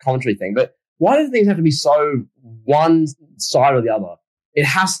commentary thing, but why do things have to be so one side or the other?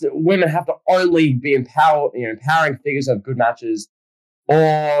 Women have to only be empowering figures of good matches,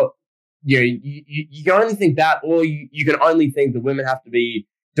 or, you can only think that, or you can only think that women have to be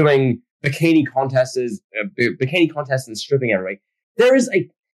doing bikini contests, and stripping every week. There is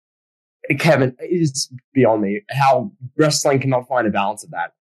Kevin, it is beyond me how wrestling cannot find a balance of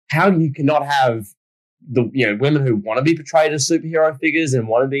that. How you cannot have the women who want to be portrayed as superhero figures and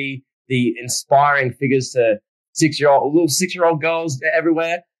want to be the inspiring figures to little 6-year-old girls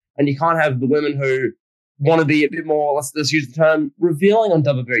everywhere, and you can't have the women who want to be a bit more, let's use the term, revealing on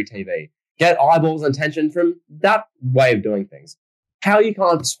WWE TV. Get eyeballs and attention from that way of doing things. How you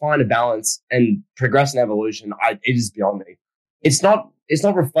can't just find a balance and progress and evolution, it is beyond me. It's not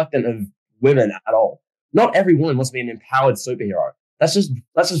reflectant of women at all. Not every woman wants to be an empowered superhero. That's just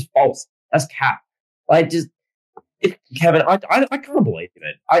false. That's cap. Kevin, I can't believe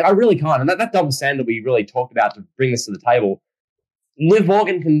it. I really can't. And that double standard we really talked about to bring this to the table. Liv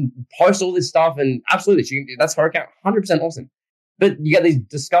Morgan can post all this stuff, and absolutely, that's her account, 100% awesome. But you get these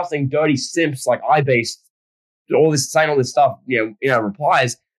disgusting, dirty simps like iBeast, saying all this stuff,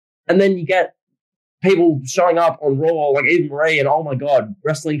 replies, and then you get people showing up on Raw like Eva Marie, and oh my god,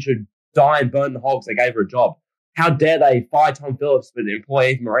 wrestling should die and burn the hogs. They gave her a job. How dare they fire Tom Phillips but employ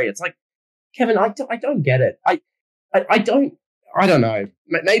Eva Marie? It's like, Kevin, I don't get it. I don't know.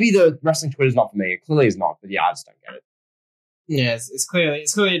 Maybe the wrestling Twitter is not for me. It clearly is not. But yeah, I just don't get it. Yeah, it's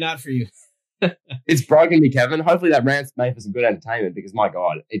clearly not for you. It's broken me, Kevin. Hopefully that rant's made for some good entertainment because my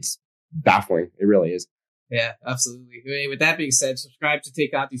god, it's baffling. It really is. Yeah, absolutely. With that being said, subscribe to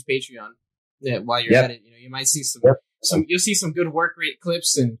Take Conti's Patreon. Yeah, while you're at it, you might see you'll see some good work rate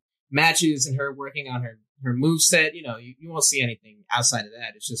clips and matches and her working on her moveset. You won't see anything outside of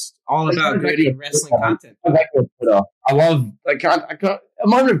that. It's just all about good wrestling content. I love a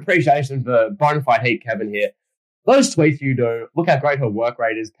moment of appreciation for Bonafide Heat Kevin here. Those tweets you do, look how great her work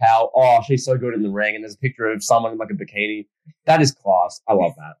rate is, pal. Oh, she's so good in the ring. And there's a picture of someone in like a bikini. That is class. I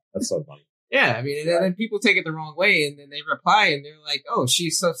love that. That's so funny. Yeah, I mean, and then people take it the wrong way, and then they reply, and they're like, "Oh,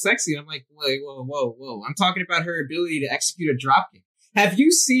 she's so sexy." And I'm like, "Whoa! I'm talking about her ability to execute a dropkick. Have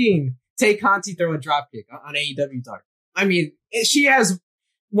you seen Tay Conti throw a dropkick on AEW Dark? I mean, she has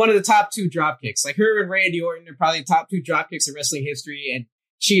one of the top 2 dropkicks. Like her and Randy Orton are probably the top 2 dropkicks in wrestling history, and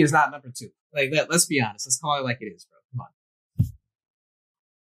she is not number 2. Like that. Let's be honest. Let's call it like it is, bro. Come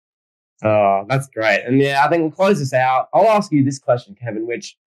Oh, on. that's great. And yeah, I think we'll close this out. I'll ask you this question, Kevin,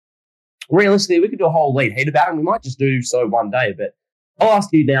 which realistically, we could do a whole lead heat about, and we might just do so one day. But I'll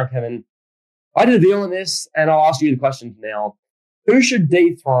ask you now, Kevin. I did a deal on this, and I'll ask you the question now. Who should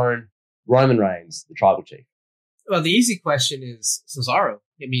dethrone Roman Reigns, the Tribal Chief? Well, the easy question is Cesaro.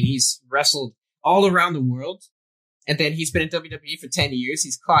 I mean, he's wrestled all around the world, and then he's been in WWE for 10 years.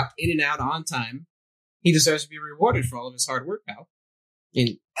 He's clocked in and out on time. He deserves to be rewarded for all of his hard work, pal.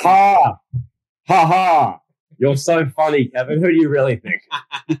 Ha! Ha ha! You're so funny, Kevin. Who do you really think?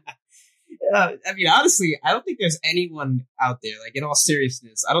 I mean, honestly, I don't think there's anyone out there, like in all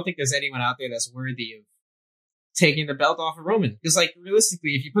seriousness, I don't think there's anyone out there that's worthy of taking the belt off of Roman. Because, like,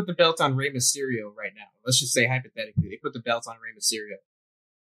 realistically, if you put the belt on Rey Mysterio right now, let's just say hypothetically, they put the belt on Rey Mysterio.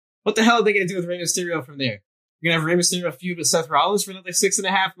 What the hell are they going to do with Rey Mysterio from there? You're going to have Rey Mysterio feud with Seth Rollins for another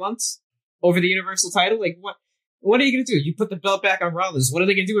 6.5 months over the Universal title? Like, what are you going to do? You put the belt back on Rollins. What are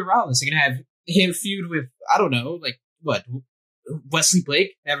they going to do with Rollins? They're going to have him feud with, I don't know, like, what? Wesley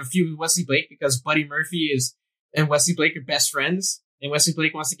Blake? Have a feud with Wesley Blake because Buddy Murphy and Wesley Blake are best friends, and Wesley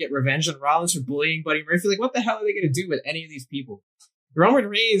Blake wants to get revenge on Rollins for bullying Buddy Murphy. Like, what the hell are they going to do with any of these people? Roman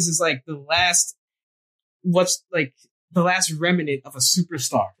Reigns is like the last remnant of a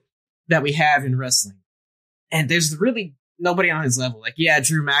superstar that we have in wrestling. And there's really nobody on his level. Like, yeah,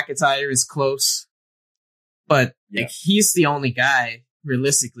 Drew McIntyre is close, but like, he's the only guy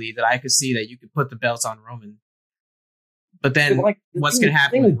realistically that I could see that you could put the belt on Roman. But then what's going to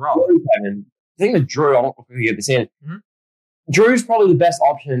happen with Raw? The thing with Drew, I don't know if you get this in. Mm-hmm. Drew's probably the best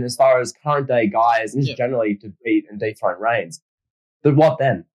option as far as current day guys and just generally to beat and dethrone Reigns. But what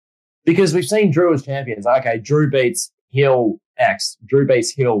then? Because we've seen Drew as champions. Okay, Drew beats heel X. Drew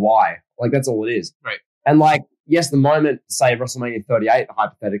beats heel Y. Like, that's all it is. Right. And like, yes, the moment, say, WrestleMania 38,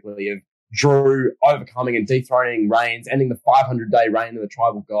 hypothetically, of Drew overcoming and dethroning Reigns, ending the 500-day reign of the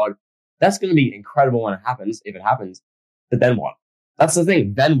Tribal God, that's going to be incredible when it happens, if it happens. But then what? That's the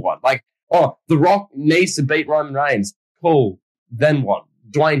thing. Then what? Like, oh, The Rock needs to beat Roman Reigns. Cool. Then what?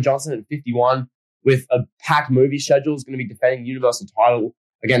 Dwayne Johnson at 51 with a packed movie schedule is going to be defending Universal title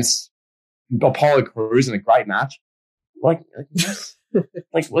against Apollo Crews in a great match. Like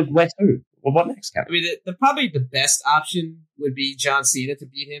where to? Well, what next, Kevin? I mean, probably the best option would be John Cena to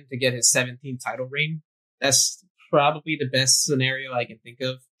beat him to get his 17th title reign. That's probably the best scenario I can think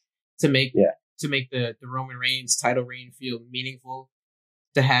of to make the Roman Reigns title reign feel meaningful,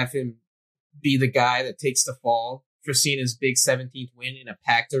 to have him be the guy that takes the fall for Cena's big 17th win in a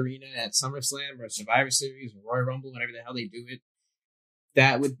packed arena at SummerSlam or Survivor Series or Royal Rumble, whatever the hell they do it.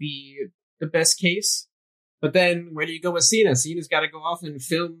 That would be the best case. But then where do you go with Cena? Cena's got to go off and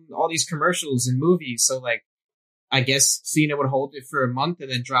film all these commercials and movies. So like, I guess Cena would hold it for a month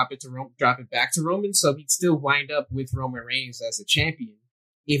and then drop it back to Roman. So he'd still wind up with Roman Reigns as a champion,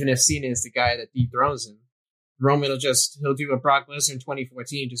 even if Cena is the guy that dethrones him. Roman he'll do a Brock Lesnar in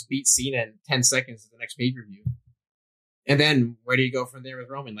 2014, just beat Cena in 10 seconds at the next pay-per-view. And then where do you go from there with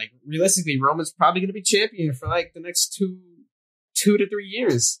Roman? Like, realistically, Roman's probably going to be champion for like the next two to 3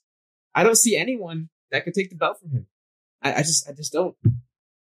 years. I don't see anyone that could take the belt from him. I just don't.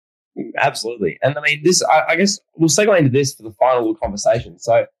 Absolutely. And I mean, I guess we'll segue into this for the final conversation.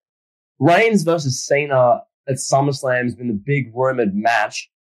 So Reigns versus Cena at SummerSlam has been the big rumored match.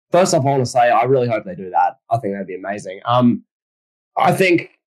 First off, I want to say I really hope they do that. I think that'd be amazing. I want to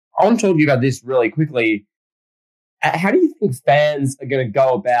talk to you about this really quickly. How do you think fans are going to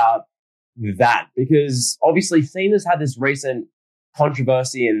go about that? Because obviously Cena's had this recent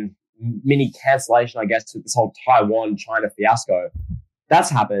controversy and mini cancellation, I guess, with this whole Taiwan-China fiasco. That's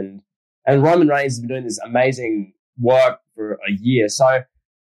happened. And Roman Reigns has been doing this amazing work for a year. So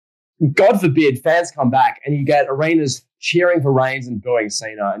God forbid fans come back and you get arenas cheering for Reigns and booing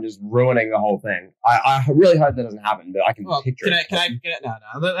Cena and just ruining the whole thing. I really hope that doesn't happen, but I can picture it. Let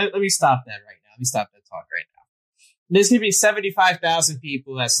me stop that right now. Let me stop that talk right now. There's going to be 75,000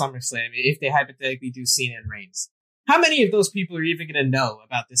 people at SummerSlam if they hypothetically do Cena and Reigns. How many of those people are even going to know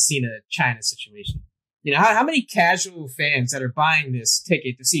about the Cena-China situation? You know, how many casual fans that are buying this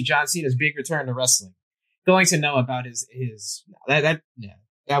ticket to see John Cena's big return to wrestling going to know about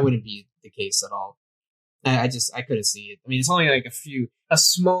that wouldn't be the case at all. I couldn't see it. I mean, it's only like a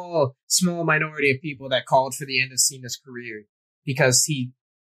small minority of people that called for the end of Cena's career because he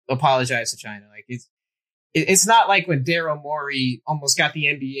apologized to China. Like it's not like when Daryl Morey almost got the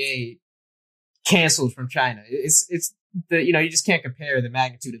NBA canceled from China. It's you just can't compare the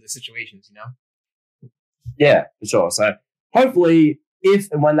magnitude of the situations, you know? Yeah, for sure. So hopefully if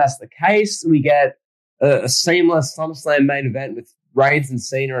and when that's the case, we get a seamless SummerSlam main event with Reigns and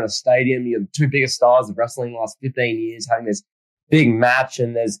Cena in a stadium. You have the two biggest stars of wrestling in the last 15 years having this big match,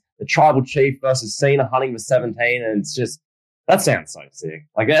 and there's the Tribal Chief versus Cena hunting for 17, and it's just, that sounds so sick.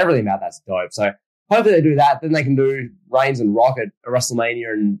 Like, everything about that's dope. So hopefully they do that. Then they can do Reigns and Rock at a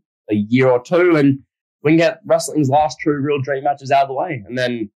WrestleMania in a year or two, and we can get wrestling's last true real dream matches out of the way. And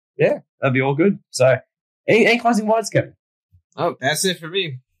then, yeah, that'd be all good. So any closing words, Kevin? Oh, that's it for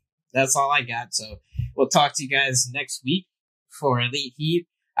me. That's all I got. So we'll talk to you guys next week for Elite Heat.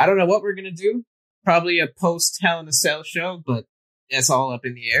 I don't know what we're going to do. Probably a post Hell in a Cell show, but that's all up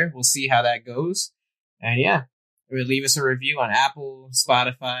in the air. We'll see how that goes. And yeah, leave us a review on Apple,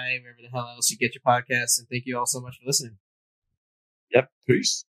 Spotify, wherever the hell else you get your podcasts. And thank you all so much for listening. Yep.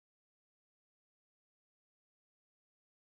 Peace.